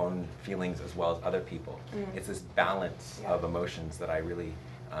to my own feelings as well as other people. It's this balance of emotions that I really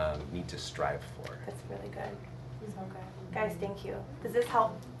need to strive for. That's really good. So good. Guys, thank you. Is this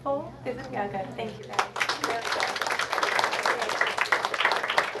helpful? Yeah, good. Thank you, guys. Really good.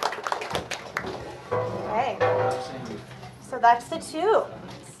 Okay. So that's the 2.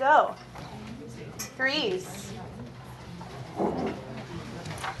 So, 3s.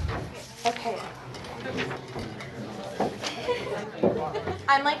 Okay.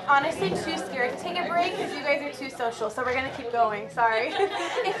 I'm like honestly too scared to take a break because you guys are too social, so we're gonna keep going, sorry.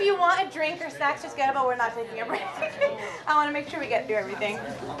 If you want a drink or snacks, just get it, but we're not taking a break. I wanna make sure we get through everything.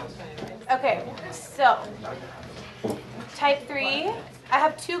 Okay, so, type 3, I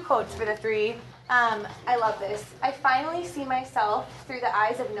have 2 quotes for the 3. I love this. I finally see myself through the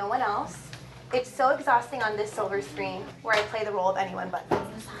eyes of no one else. It's so exhausting on this silver screen where I play the role of anyone but me.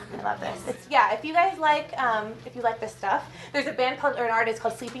 I love this. It's, if you guys like, if you like this stuff, there's a band called, or an artist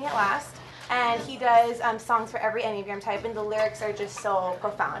called Sleeping at Last, and he does songs for every Enneagram type, and the lyrics are just so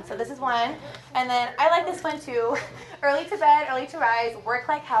profound. So this is one, and then I like this one too. Early to bed, early to rise, work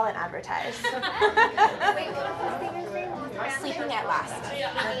like hell and advertise. Wait, what was the singer's name? Sleeping at Last.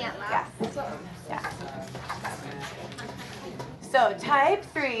 Sleeping at Last. Yeah. So type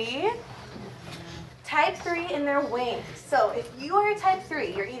 3. Type 3 in their wings. So if you are a type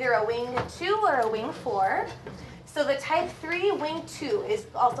 3, you're either a wing 2 or a wing 4. So the type 3 wing 2 is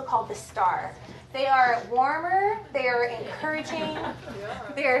also called the star. They are warmer, they are encouraging,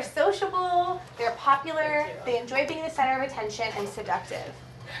 they are sociable, they're popular, they enjoy being the center of attention, and seductive.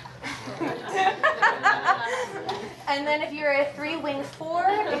 And then if you're a 3 wing 4,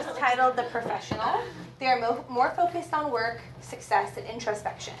 it's titled the professional. They are more focused on work, success, and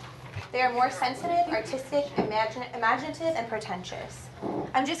introspection. They are more sensitive, artistic, imaginative, and pretentious.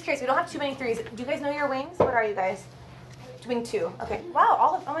 I'm just curious, we don't have too many 3s. Do you guys know your wings? What are you guys? Wing 2. Okay.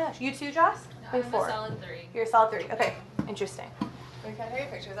 Wow, oh my gosh. You too, Joss? Wing 4. I'm a solid 3. You're a solid 3. Okay. Interesting. Wait, can I take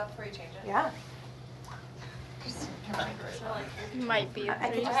your pictures up before you change it? Yeah. Might be a I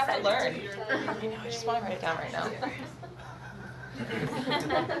 3. can I just have to send learn. I know, I just want to write it down right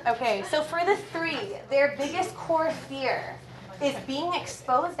now. Okay, so for the 3, their biggest core fear is being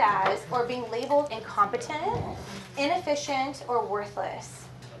exposed as or being labeled incompetent, inefficient, or worthless,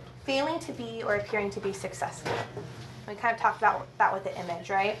 failing to be or appearing to be successful. We kind of talked about that with the image,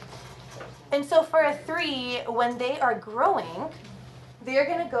 right? And so for a 3, when they are growing, they're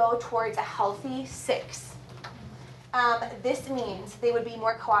going to go towards a healthy 6. This means they would be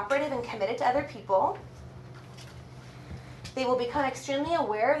more cooperative and committed to other people. They will become extremely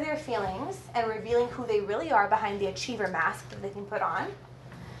aware of their feelings and revealing who they really are behind the achiever mask that they can put on.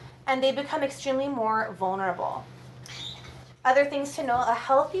 And they become extremely more vulnerable. Other things to know, a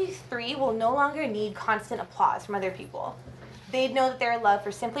healthy 3 will no longer need constant applause from other people. They know that they're loved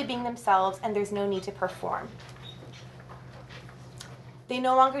for simply being themselves and there's no need to perform. They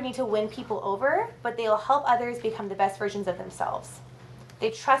no longer need to win people over, but they will help others become the best versions of themselves.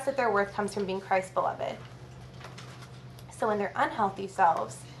 They trust that their worth comes from being Christ's beloved. So in their unhealthy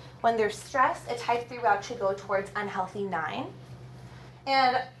selves, when they're stressed, a type 3 will actually go towards unhealthy 9.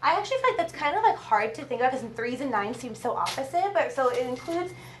 And I actually feel like that's kind of like hard to think about because 3s and 9s seem so opposite, but so it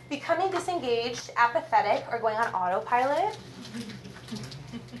includes becoming disengaged, apathetic, or going on autopilot.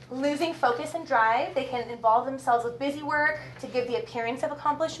 Losing focus and drive, they can involve themselves with busy work to give the appearance of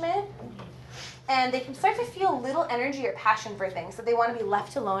accomplishment. And they can start to feel little energy or passion for things, so they want to be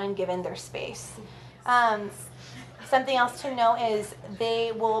left alone and given their space. Something else to know is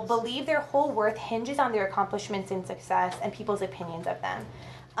they will believe their whole worth hinges on their accomplishments and success and people's opinions of them,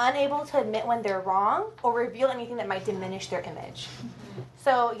 unable to admit when they're wrong or reveal anything that might diminish their image.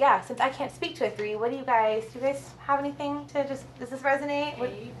 So yeah, since I can't speak to a 3, do you guys have anything to just, does this resonate?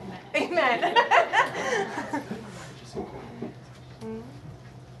 Amen.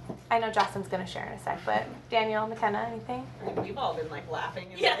 I know Jocelyn's gonna share in a sec, but Danielle, McKenna, anything? We've all been like laughing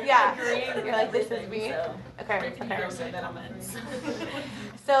and Yeah. agreeing. You're like, this is me. So. Okay. Comments.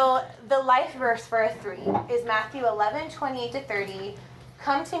 So the life verse for a 3 is Matthew 11:28-30.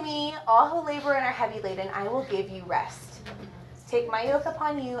 Come to me, all who labor and are heavy laden, I will give you rest. Take my yoke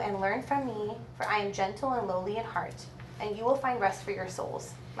upon you and learn from me, for I am gentle and lowly in heart, and you will find rest for your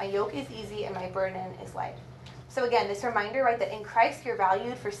souls. My yoke is easy and my burden is light. So again, this reminder, right, that in Christ you're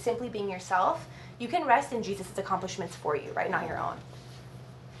valued for simply being yourself. You can rest in Jesus' accomplishments for you, right, not your own.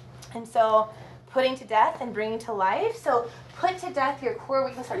 And so putting to death and bringing to life. So put to death your core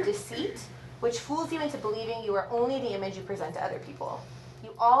weakness of deceit, which fools you into believing you are only the image you present to other people.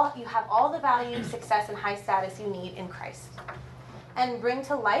 You have all the value, success, and high status you need in Christ. And bring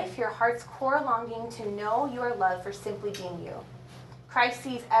to life your heart's core longing to know you are loved for simply being you. Christ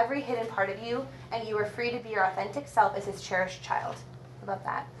sees every hidden part of you, and you are free to be your authentic self as his cherished child. I love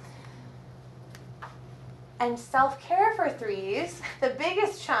that. And self-care for 3s, the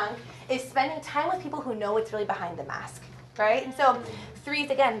biggest chunk is spending time with people who know what's really behind the mask, right? And so 3s,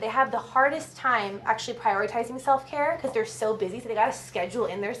 again, they have the hardest time actually prioritizing self-care because they're so busy, so they got to schedule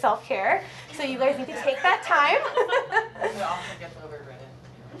in their self-care. So you guys need to take that time. It often gets overridden.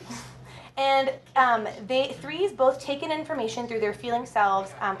 And 3s both take in information through their feeling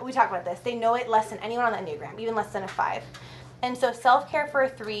selves. We talk about this. They know it less than anyone on the Enneagram, even less than a 5. And so self-care for a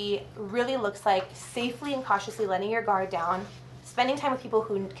 3 really looks like safely and cautiously letting your guard down, spending time with people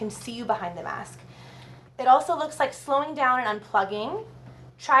who can see you behind the mask. It also looks like slowing down and unplugging.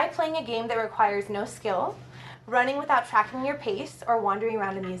 Try playing a game that requires no skill, running without tracking your pace, or wandering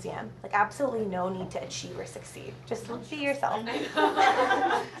around a museum. Like absolutely no need to achieve or succeed. Just be yourself.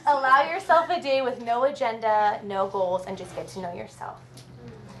 Allow yourself a day with no agenda, no goals, and just get to know yourself.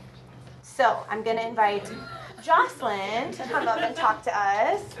 So I'm gonna invite Jocelyn to come up and talk to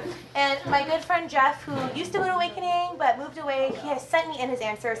us. And my good friend Jeff, who used to go to Awakening but moved away, he has sent me in his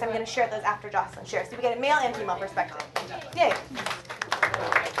answers, so I'm going to share those after Jocelyn shares. So we get a male and female perspective. Yay.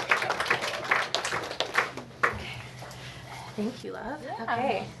 Thank you, love. Yeah.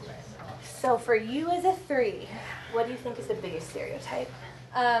 Okay. So for you as a 3, what do you think is the biggest stereotype?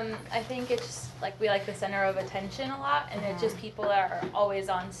 I think it's just like we like the center of attention a lot, and it's just people that are always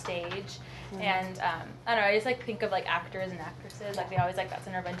on stage. And I don't know, I just like think of like actors and actresses, like they always like that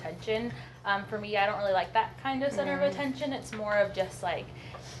center of attention. For me, I don't really like that kind of center of attention. It's more of just like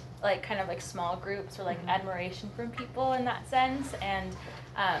kind of like small groups or like admiration from people in that sense. And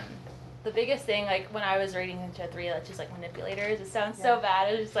the biggest thing, like when I was rating into a 3, that's just like manipulators. It sounds so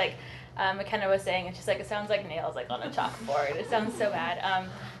bad. It's just like McKenna was saying, it's just like it sounds like nails like on a chalkboard. It sounds so bad.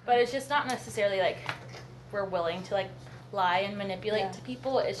 But it's just not necessarily like we're willing to like lie and manipulate to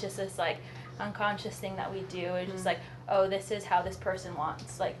people. It's just this like unconscious thing that we do. It's just like, oh, this is how this person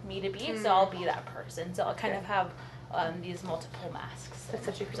wants like me to be, so I'll be that person. So I'll kind of have these multiple masks. That's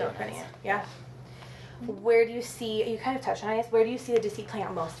such a great way of putting it. Yeah. Where do you see, you kind of touched on it, where do you see the deceit playing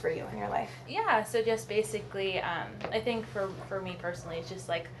out most for you in your life? Yeah, so just basically, I think for me personally, it's just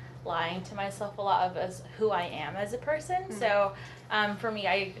like lying to myself a lot of as who I am as a person. So for me,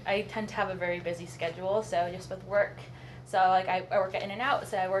 I tend to have a very busy schedule, so just with work. So like I work at In and Out,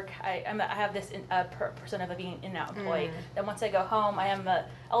 so I have this persona of being an In and Out employee. Then once I go home, I am the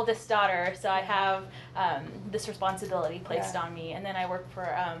eldest daughter, so I have this responsibility placed on me. And then I work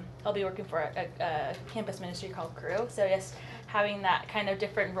for, I'll be working for a campus ministry called Crew. So just having that kind of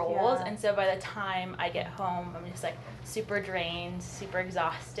different roles. And so by the time I get home, I'm just like super drained, super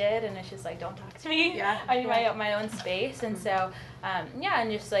exhausted, and it's just like, don't talk to me. I need my own space. And so,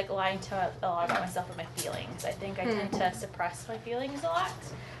 and just like lying to a lot about myself and my feelings. I think I tend to suppress my feelings a lot.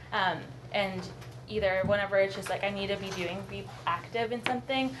 And either whenever it's just like I need to be active in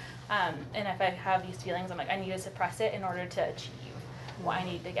something, and if I have these feelings, I'm like, I need to suppress it in order to achieve what I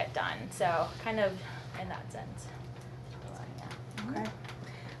need to get done. So kind of in that sense. Okay.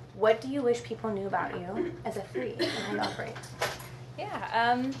 What do you wish people knew about you as a 3 and how you operate?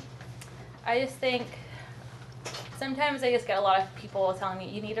 Yeah, I just think sometimes I just get a lot of people telling me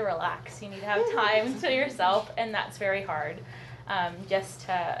you need to relax, you need to have time to yourself, and that's very hard. Just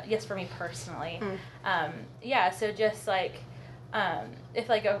for me personally. So just like if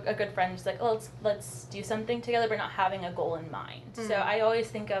like a good friend is like, oh, let's do something together, but not having a goal in mind. So I always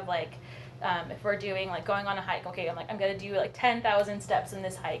think of like, if we're doing like going on a hike, okay, I'm like, I'm gonna do like 10,000 steps in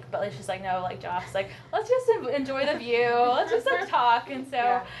this hike, but it's just like, no, like Josh, like, let's just enjoy the view, let's just like talk. And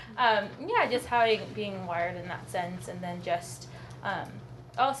so, just being wired in that sense. And then just,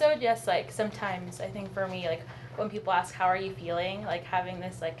 also just like sometimes I think for me, like when people ask how are you feeling, like having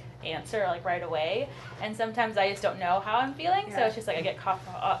this like answer like right away, and sometimes I just don't know how I'm feeling, so it's just like I get caught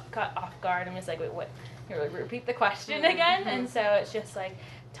off guard. I'm just like, wait, what? Here, repeat the question again, and so it's just like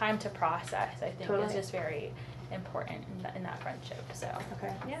time to process. I think is just very important in that friendship. So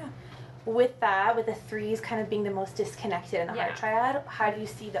yeah. With that, with the threes kind of being the most disconnected in the Heart Triad, how do you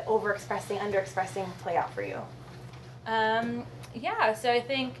see the overexpressing, underexpressing play out for you? Yeah, so I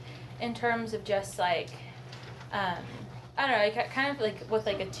think in terms of just like, I don't know, like kind of like with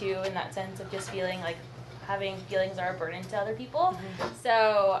like a 2 in that sense of just feeling like having feelings are a burden to other people.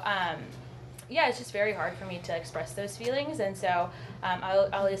 So, yeah, it's just very hard for me to express those feelings, and so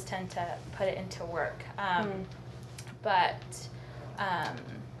I'll just tend to put it into work. But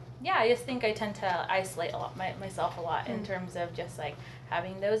yeah, I just think I tend to isolate myself a lot in terms of just like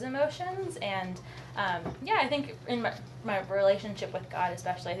having those emotions, and yeah, I think in my relationship with God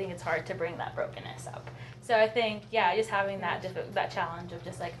especially, I think it's hard to bring that brokenness up. So I think, yeah, just having that challenge of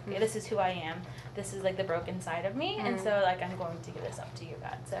just like, okay, this is who I am, this is like the broken side of me, and so like I'm going to give this up to you,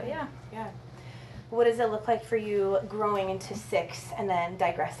 God. So yeah. What does it look like for you growing into 6 and then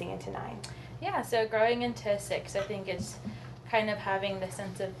digressing into 9? Yeah, so growing into 6, I think it's kind of having this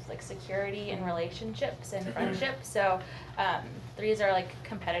sense of like security in relationships and friendships. So 3s are like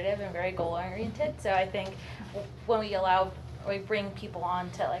competitive and very goal oriented. So I think when we bring people on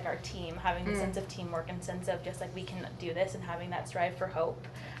to like our team, having the sense of teamwork and sense of just like we can do this and having that strive for hope,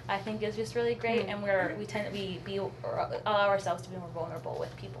 I think is just really great. And we allow ourselves to be more vulnerable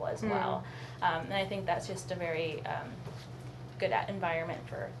with people as well. And I think that's just a very good environment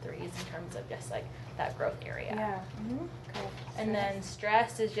for 3s in terms of just like that growth area. And then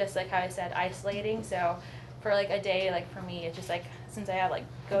stress is just like how I said, isolating. So for like a day, like for me, it's just like, since I have like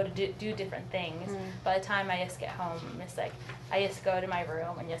go to do different things, by the time I just get home, it's like I just go to my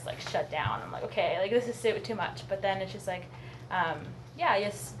room and just like shut down. I'm like, okay, like this is too much. But then it's just like yeah, I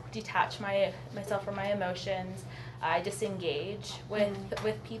just detach myself from my emotions. I disengage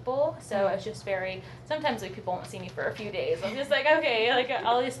with people, so it's just very, sometimes like people won't see me for a few days. I'm just like, okay, like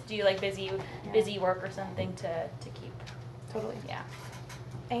I'll just do like busy work or something to keep. Totally. Yeah.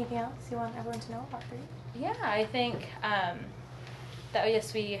 Anything else you want everyone to know about 3? Yeah, I think that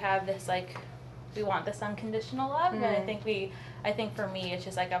we have this like, we want this unconditional love, and I think for me it's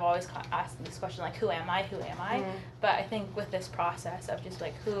just like I've always asked this question like, who am I? But I think with this process of just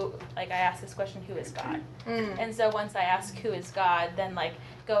like I ask this question, who is God? And so once I ask who is God, then like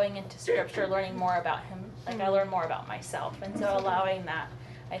going into scripture, learning more about him, like I learn more about myself, and so allowing that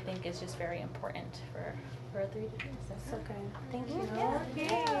I think is just very important for a 3 to do. So good. Thank you.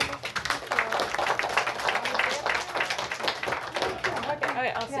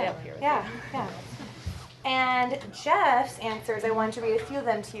 Okay, I'll stay up here with you. And Jeff's answers, I wanted to read a few of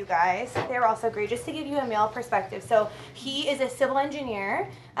them to you guys. They're also great, just to give you a male perspective. So he is a civil engineer,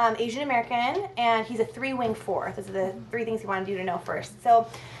 Asian American, and he's a 3-wing 4. Those are the 3 things he wanted you to know first. So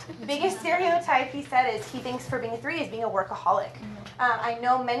biggest stereotype he said is he thinks for being a 3 is being a workaholic. I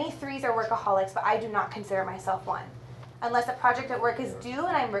know many 3s are workaholics, but I do not consider myself one. Unless a project at work is due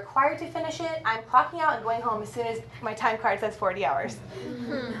and I'm required to finish it, I'm clocking out and going home as soon as my time card says 40 hours.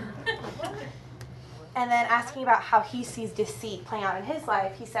 And then asking about how he sees deceit playing out in his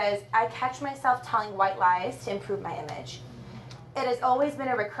life, he says, I catch myself telling white lies to improve my image. It has always been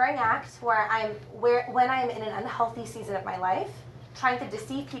a recurring act when I'm in an unhealthy season of my life, trying to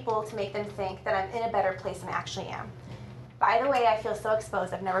deceive people to make them think that I'm in a better place than I actually am. By the way, I feel so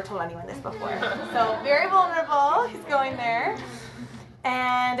exposed. I've never told anyone this before. So very vulnerable. He's going there.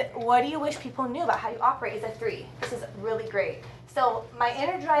 And what do you wish people knew about how you operate as a 3? This is really great. So my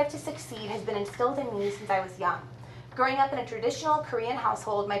inner drive to succeed has been instilled in me since I was young. Growing up in a traditional Korean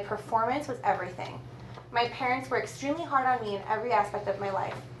household, my performance was everything. My parents were extremely hard on me in every aspect of my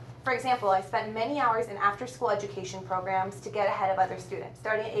life. For example, I spent many hours in after-school education programs to get ahead of other students,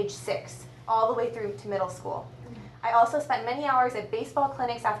 starting at age 6, all the way through to middle school. I also spent many hours at baseball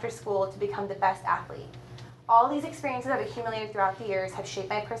clinics after school to become the best athlete. All these experiences I've accumulated throughout the years have shaped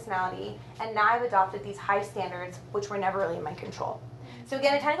my personality, and now I've adopted these high standards, which were never really in my control. So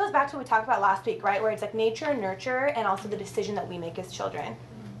again, it kind of goes back to what we talked about last week, right? Where it's like nature and nurture, and also the decision that we make as children.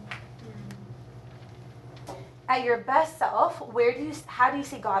 At your best self, how do you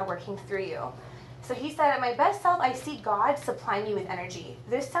see God working through you? So he said, at my best self, I see God supply me with energy.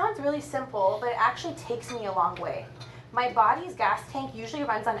 This sounds really simple, but it actually takes me a long way. My body's gas tank usually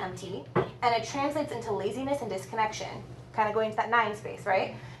runs on empty, and it translates into laziness and disconnection, kind of going to that 9 space,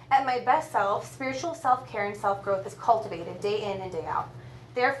 right? At my best self, spiritual self-care and self-growth is cultivated day in and day out.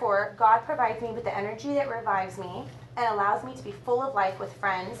 Therefore, God provides me with the energy that revives me and allows me to be full of life with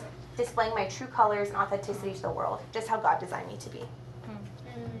friends, displaying my true colors and authenticity to the world, just how God designed me to be.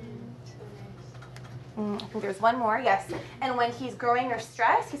 I think there's one more, yes. And when he's growing or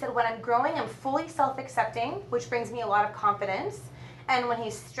stressed, he said, when I'm growing, I'm fully self-accepting, which brings me a lot of confidence. And when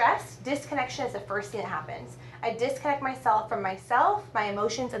he's stressed, disconnection is the first thing that happens. I disconnect myself from myself, my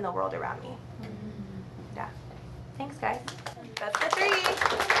emotions, and the world around me. Yeah. Thanks, guys. That's the 3.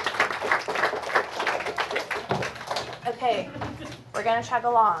 Okay, we're gonna chug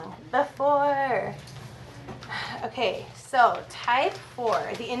along. The 4. Okay, so type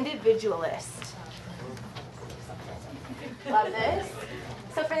 4, the individualist. Love this.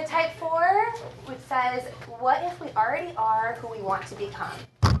 So for the type 4, which says, what if we already are who we want to become?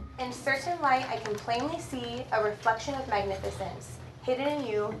 In certain light, I can plainly see a reflection of magnificence, hidden in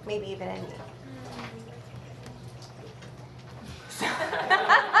you, maybe even in me.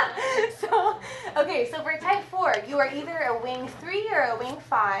 So for type 4, you are either a wing 3 or a wing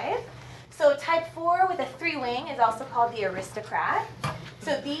 5. So type 4 with a 3 wing is also called the aristocrat.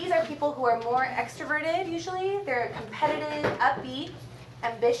 So these are people who are more extroverted usually. They're competitive, upbeat,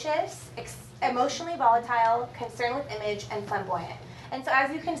 ambitious, emotionally volatile, concerned with image, and flamboyant. And so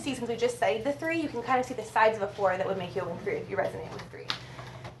as you can see, since we just studied the 3, you can kind of see the sides of a 4 that would make you a wing 3 if you resonate with 3.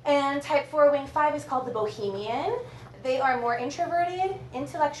 And type 4 wing 5 is called the bohemian. They are more introverted,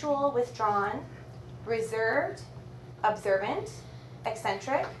 intellectual, withdrawn, reserved, observant,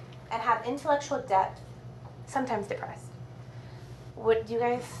 eccentric, and have intellectual depth, sometimes depressed. What do you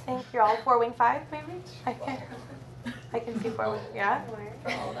guys think? You're all 4 wing 5 maybe? I can see 4 wing, yeah?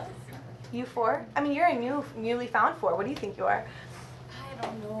 You 4? I mean, you're a newly found 4. What do you think you are? I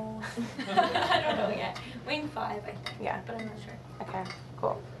don't know. I don't know yet. Wing 5, I think. Yeah. But I'm not sure. Okay,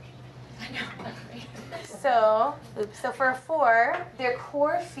 cool. I know, that's right. So for a 4, their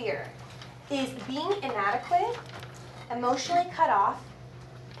core fear is being inadequate, emotionally cut off,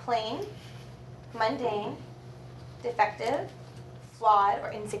 plain, mundane, defective, flawed,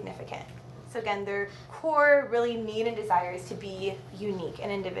 or insignificant. So again, their core really need and desire is to be unique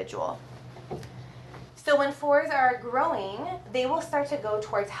and individual. So when 4s are growing, they will start to go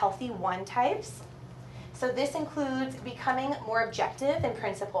towards healthy 1 types. So this includes becoming more objective and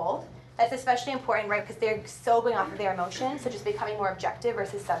principled. That's especially important, right, because they're so going off of their emotions, so just becoming more objective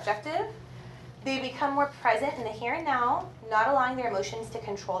versus subjective. They become more present in the here and now, not allowing their emotions to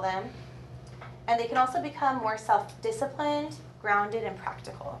control them. And they can also become more self-disciplined, grounded, and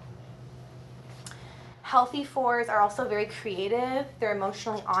practical. Healthy 4s are also very creative. They're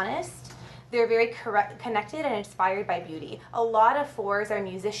emotionally honest. They're very connected and inspired by beauty. A lot of 4s are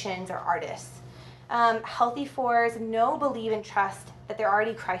musicians or artists. Healthy 4s know, believe, and trust that they're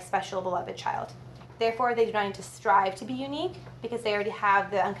already Christ's special, beloved child. Therefore, they do not need to strive to be unique because they already have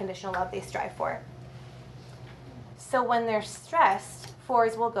the unconditional love they strive for. So when they're stressed,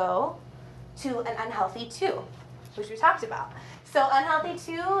 4s will go to an unhealthy 2, which we talked about. So unhealthy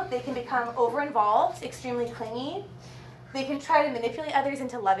 2, they can become over-involved, extremely clingy. They can try to manipulate others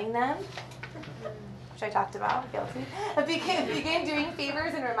into loving them, which I talked about, guilty. Begin doing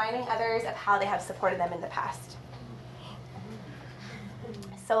favors and reminding others of how they have supported them in the past.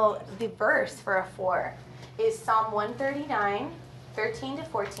 So the verse for a 4 is Psalm 139, 13 to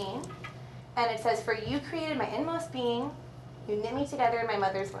 14. And it says, "For you created my inmost being, you knit me together in my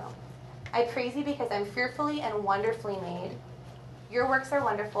mother's womb. I praise you because I'm fearfully and wonderfully made. Your works are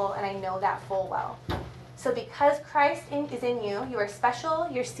wonderful, and I know that full well. So because Christ is in you, you are special,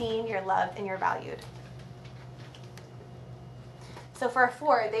 you're seen, you're loved, and you're valued." So for a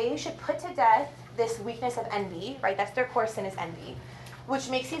 4, they should put to death this weakness of envy, right? That's their core sin is envy, which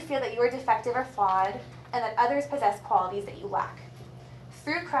makes you feel that you are defective or flawed, and that others possess qualities that you lack.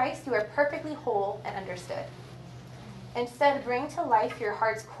 Through Christ, you are perfectly whole and understood. Instead, bring to life your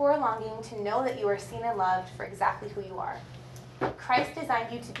heart's core longing to know that you are seen and loved for exactly who you are. Christ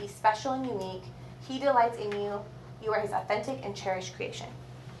designed you to be special and unique. He delights in you. You are his authentic and cherished creation.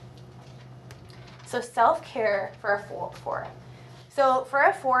 So self-care for a 4. So for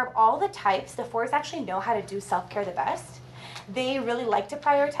a 4 of all the types, the 4s actually know how to do self-care the best. They really like to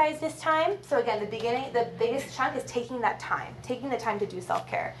prioritize this time. So again, the biggest chunk is taking the time to do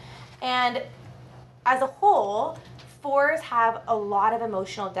self-care. And as a whole, 4s have a lot of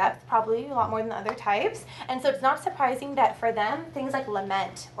emotional depth, probably a lot more than the other types. And so it's not surprising that for them, things like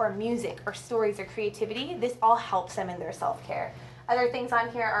lament or music or stories or creativity, this all helps them in their self-care. Other things on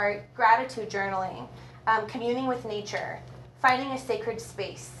here are gratitude journaling, communing with nature, finding a sacred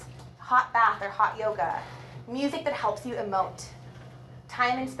space, hot bath or hot yoga, music that helps you emote,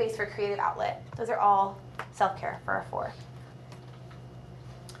 time and space for creative outlet. Those are all self-care for a 4.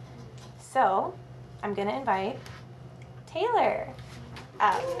 So I'm going to invite Taylor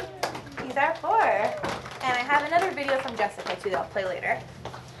up. These are 4. And I have another video from Jessica too that I'll play later.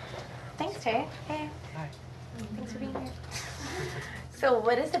 Thanks, Tay. Hey. Hi. Thanks for being here. So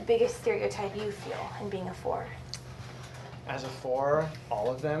what is the biggest stereotype you feel in being a 4? As a 4, all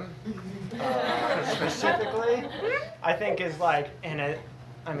of them. Specifically, I think is like, I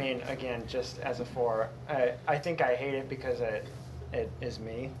mean, again, just as a 4, I think I hate it because it is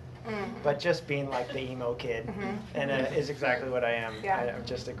me. But just being like the emo kid, and is exactly what I am. Yeah. I'm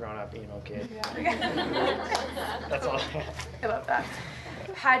just a grown-up emo kid. Yeah. That's all. I love that.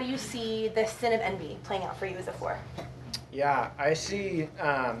 How do you see the sin of envy playing out for you as a 4? Yeah, I see.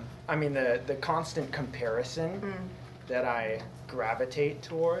 I mean, the constant comparison that I gravitate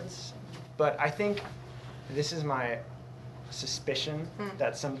towards, but I think this is my suspicion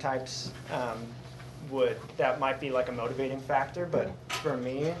that some types that might be like a motivating factor, but for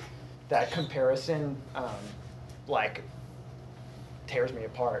me, that comparison like tears me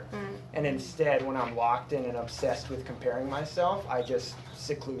apart. And instead, when I'm locked in and obsessed with comparing myself, I just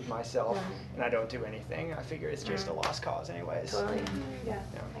seclude myself and I don't do anything. I figure it's just a lost cause anyways. Totally. Yeah,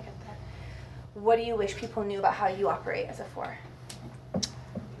 I get that. What do you wish people knew about how you operate as a 4?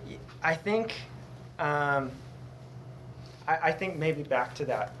 I think I think maybe back to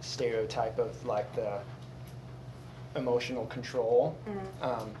that stereotype of like the emotional control.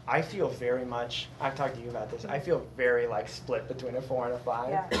 I feel very much, I've talked to you about this, I feel very like split between a 4 and a 5.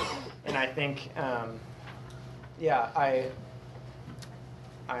 Yeah. And I think, I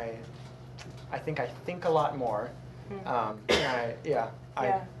think a lot more. And I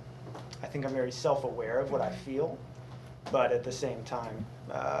think I'm very self-aware of what I feel, but at the same time,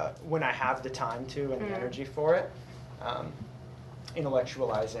 when I have the time to and the energy for it,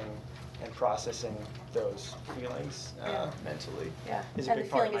 intellectualizing and processing those feelings mentally is a and big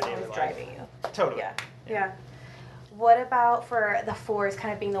the part feeling of my is daily always life. driving you. Totally. Yeah. What about for the 4s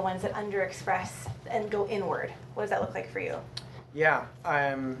kind of being the ones that underexpress and go inward? What does that look like for you? Yeah,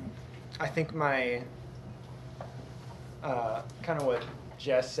 I think my kind of what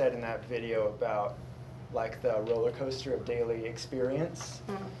Jess said in that video about like the roller coaster of daily experience.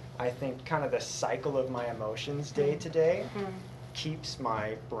 I think kind of the cycle of my emotions day to day keeps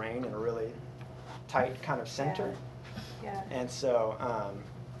my brain in a really tight kind of center. Yeah. And so,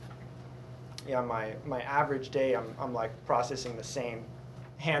 my average day, I'm like processing the same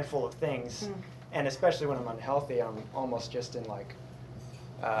handful of things, and especially when I'm unhealthy, I'm almost just in like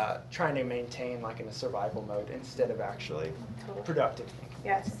trying to maintain like in a survival mode instead of actually productive thinking.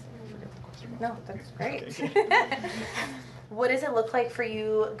 Yes. No, that's great. What does it look like for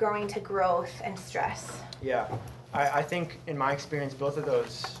you growing to growth and stress? Yeah, I think in my experience, both of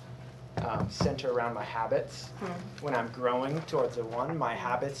those center around my habits. When I'm growing towards a 1, my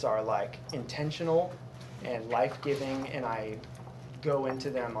habits are like intentional and life-giving, and I go into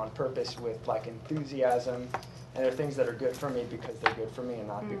them on purpose with like enthusiasm, and they're things that are good for me because they're good for me and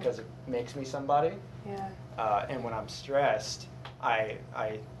not because it makes me somebody. Yeah. And when I'm stressed, I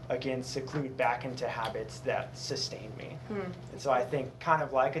again seclude back into habits that sustain me. And so I think kind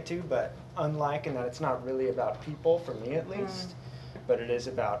of like a 2, but unlike in that it's not really about people, for me at least, but it is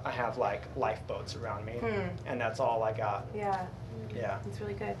about, I have like lifeboats around me, and that's all I got. Yeah. Yeah. That's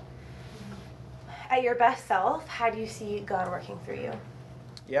really good. At your best self, how do you see God working through you?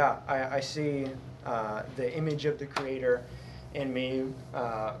 Yeah, I see the image of the Creator in me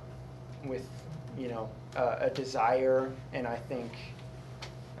with, a desire, and I think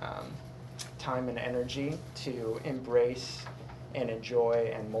time and energy to embrace and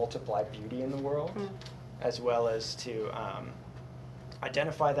enjoy and multiply beauty in the world, as well as to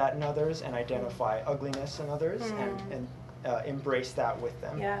identify that in others and identify ugliness in others and embrace that with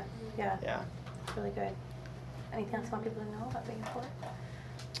them. Yeah. Yeah. That's really good. Anything else you want people to know about being a 4?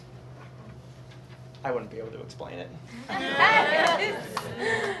 I wouldn't be able to explain it.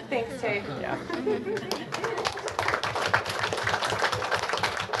 Thanks, Tay. Yeah.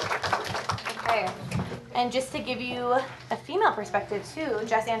 Okay. And just to give you a female perspective too,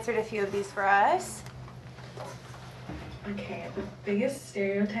 Jess answered a few of these for us. Okay, the biggest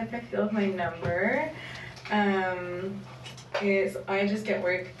stereotype I feel of my number is I just get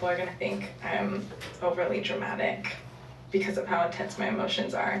worried people are gonna think I'm overly dramatic because of how intense my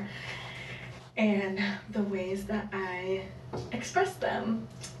emotions are and the ways that I express them.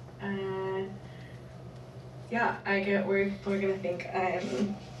 I get worried people are gonna think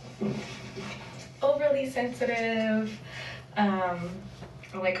I'm overly sensitive, or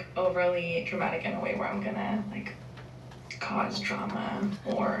like overly dramatic in a way where I'm gonna like cause drama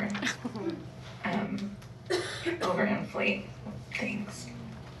or overinflate things.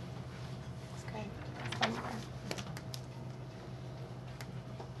 That's good. That's one more.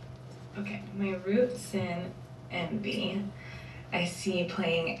 my roots in envy, I see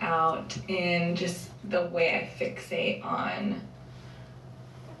playing out in just the way I fixate on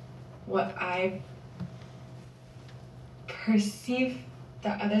what I perceive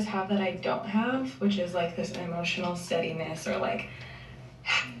that others have that I don't have, which is like this emotional steadiness or like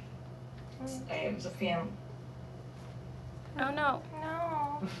I was a fan. Oh no.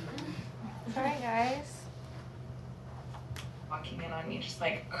 No. Sorry, guys. Walking in on me, just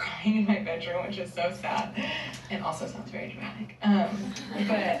like crying in my bedroom, which is so sad, and also sounds very dramatic.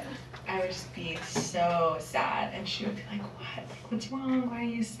 But I would just be so sad, and she would be like, "What? What's wrong? Why are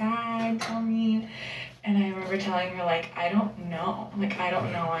you sad? Tell me." And I remember telling her like, "I don't know. Like I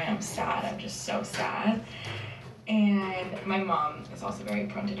don't know why I'm sad. I'm just so sad." And my mom is also very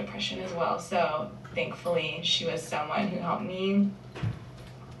prone to depression as well, so thankfully she was someone who helped me,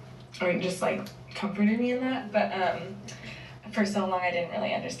 or just like comforted me in that. But for so long I didn't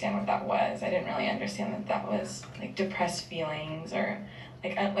really understand what that was. I didn't really understand that that was like depressed feelings or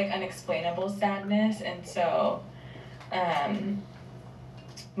like unexplainable sadness. And so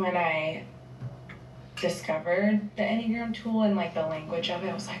when I discovered the Enneagram tool and like the language of it,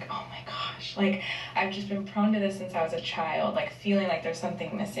 I was like, oh my gosh, like I've just been prone to this since I was a child, like feeling like there's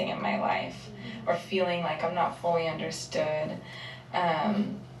something missing in my life or feeling like I'm not fully understood,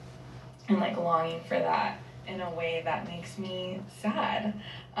 and like longing for that in a way that makes me sad.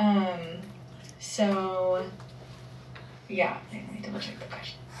 So yeah, let me double check the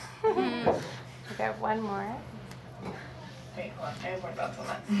question. Okay, one more. Wait, hold on, I have more thoughts on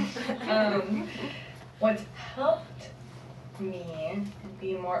that. What's helped me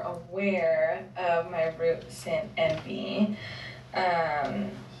be more aware of my roots in envy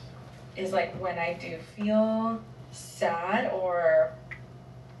is like when I do feel sad or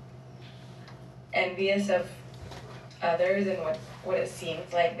envious of others and what it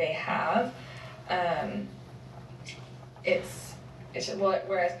seems like they have. It's well,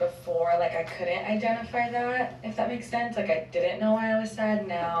 whereas before, like I couldn't identify that, if that makes sense. Like I didn't know why I was sad.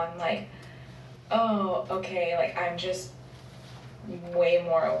 Now I'm like, oh, okay, like I'm just way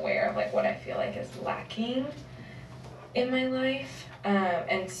more aware of like what I feel like is lacking in my life.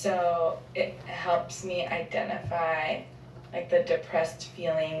 And so it helps me identify like the depressed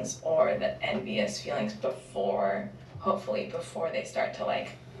feelings or the envious feelings hopefully before they start to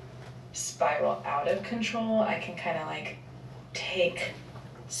like spiral out of control. I can kind of like take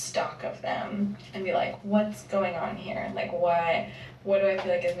stock of them and be like, what's going on here? Like what do I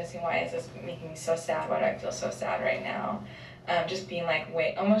feel like is missing? Why is this making me so sad? Why do I feel so sad right now? Just being like,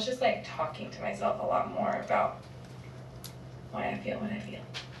 almost just like talking to myself a lot more about why I feel what I feel.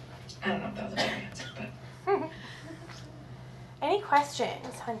 I don't know if that was a better answer, but. Any questions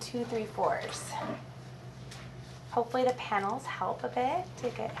on 2, 3, 4s? Hopefully the panels help a bit to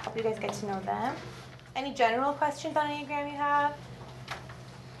help you guys get to know them. Any general questions on Enneagram you have?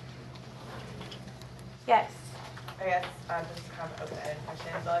 Yes. I guess this is kind of an open-ended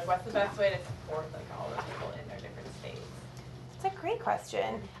question, but like, what's the best way to support like all those people in their different states? It's a great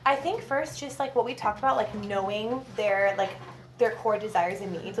question. I think first, just like what we talked about, like knowing their core desires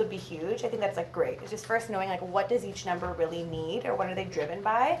and needs would be huge. I think that's like great. It's just first knowing like what does each number really need or what are they driven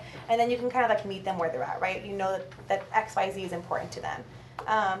by, and then you can kind of like meet them where they're at, right? You know that XYZ is important to them.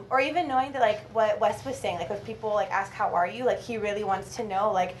 Or even knowing that like what Wes was saying, like if people like ask how are you, like he really wants to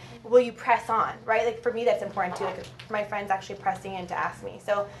know like will you press on, right? Like for me that's important too. Like my friends actually pressing in to ask me.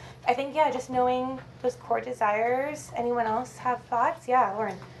 So I think just knowing those core desires. Anyone else have thoughts? Yeah,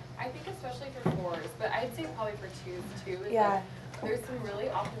 Lauren. I think especially for 4s, but I'd say probably for 2s too. Is Yeah. There's some really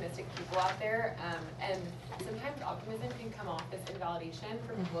optimistic people out there, and sometimes optimism can come off as invalidation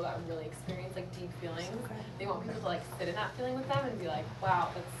for people that really experience like deep feelings. They want people to like sit in that feeling with them and be like, wow,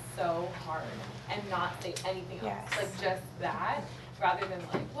 that's so hard, and not say anything else. Yes. Like just that, rather than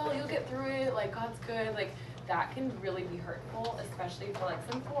like, well, you'll get through it, like God's good, like that can really be hurtful, especially for like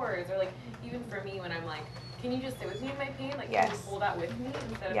some 4s, or like even for me when I'm like, can you just sit with me in my pain? Like, can you hold that with me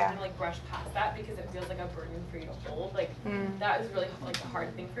instead of trying to like brush past that because it feels like a burden for you to hold? Like, that is really like the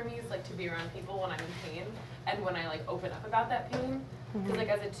hard thing for me is like to be around people when I'm in pain and when I like open up about that pain. Because like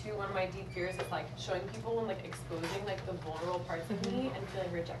as a 2, one of my deep fears is like showing people and like exposing like the vulnerable parts of me and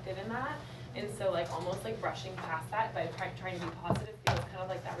feeling rejected in that. And so like almost like brushing past that by trying to be positive feels kind of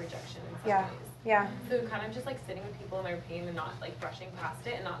like that rejection in some ways. Yeah. So kind of just like sitting with people in their pain and not like brushing past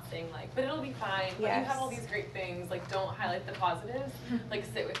it and not saying like, but it'll be fine. Like you have all these great things. Like don't highlight the positives. Like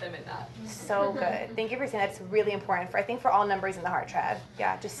sit with them in that. So good. Thank you for saying that's really important for I think for all numbers in the Heart Triad.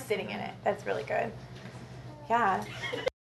 Yeah, just sitting in it. That's really good. Yeah.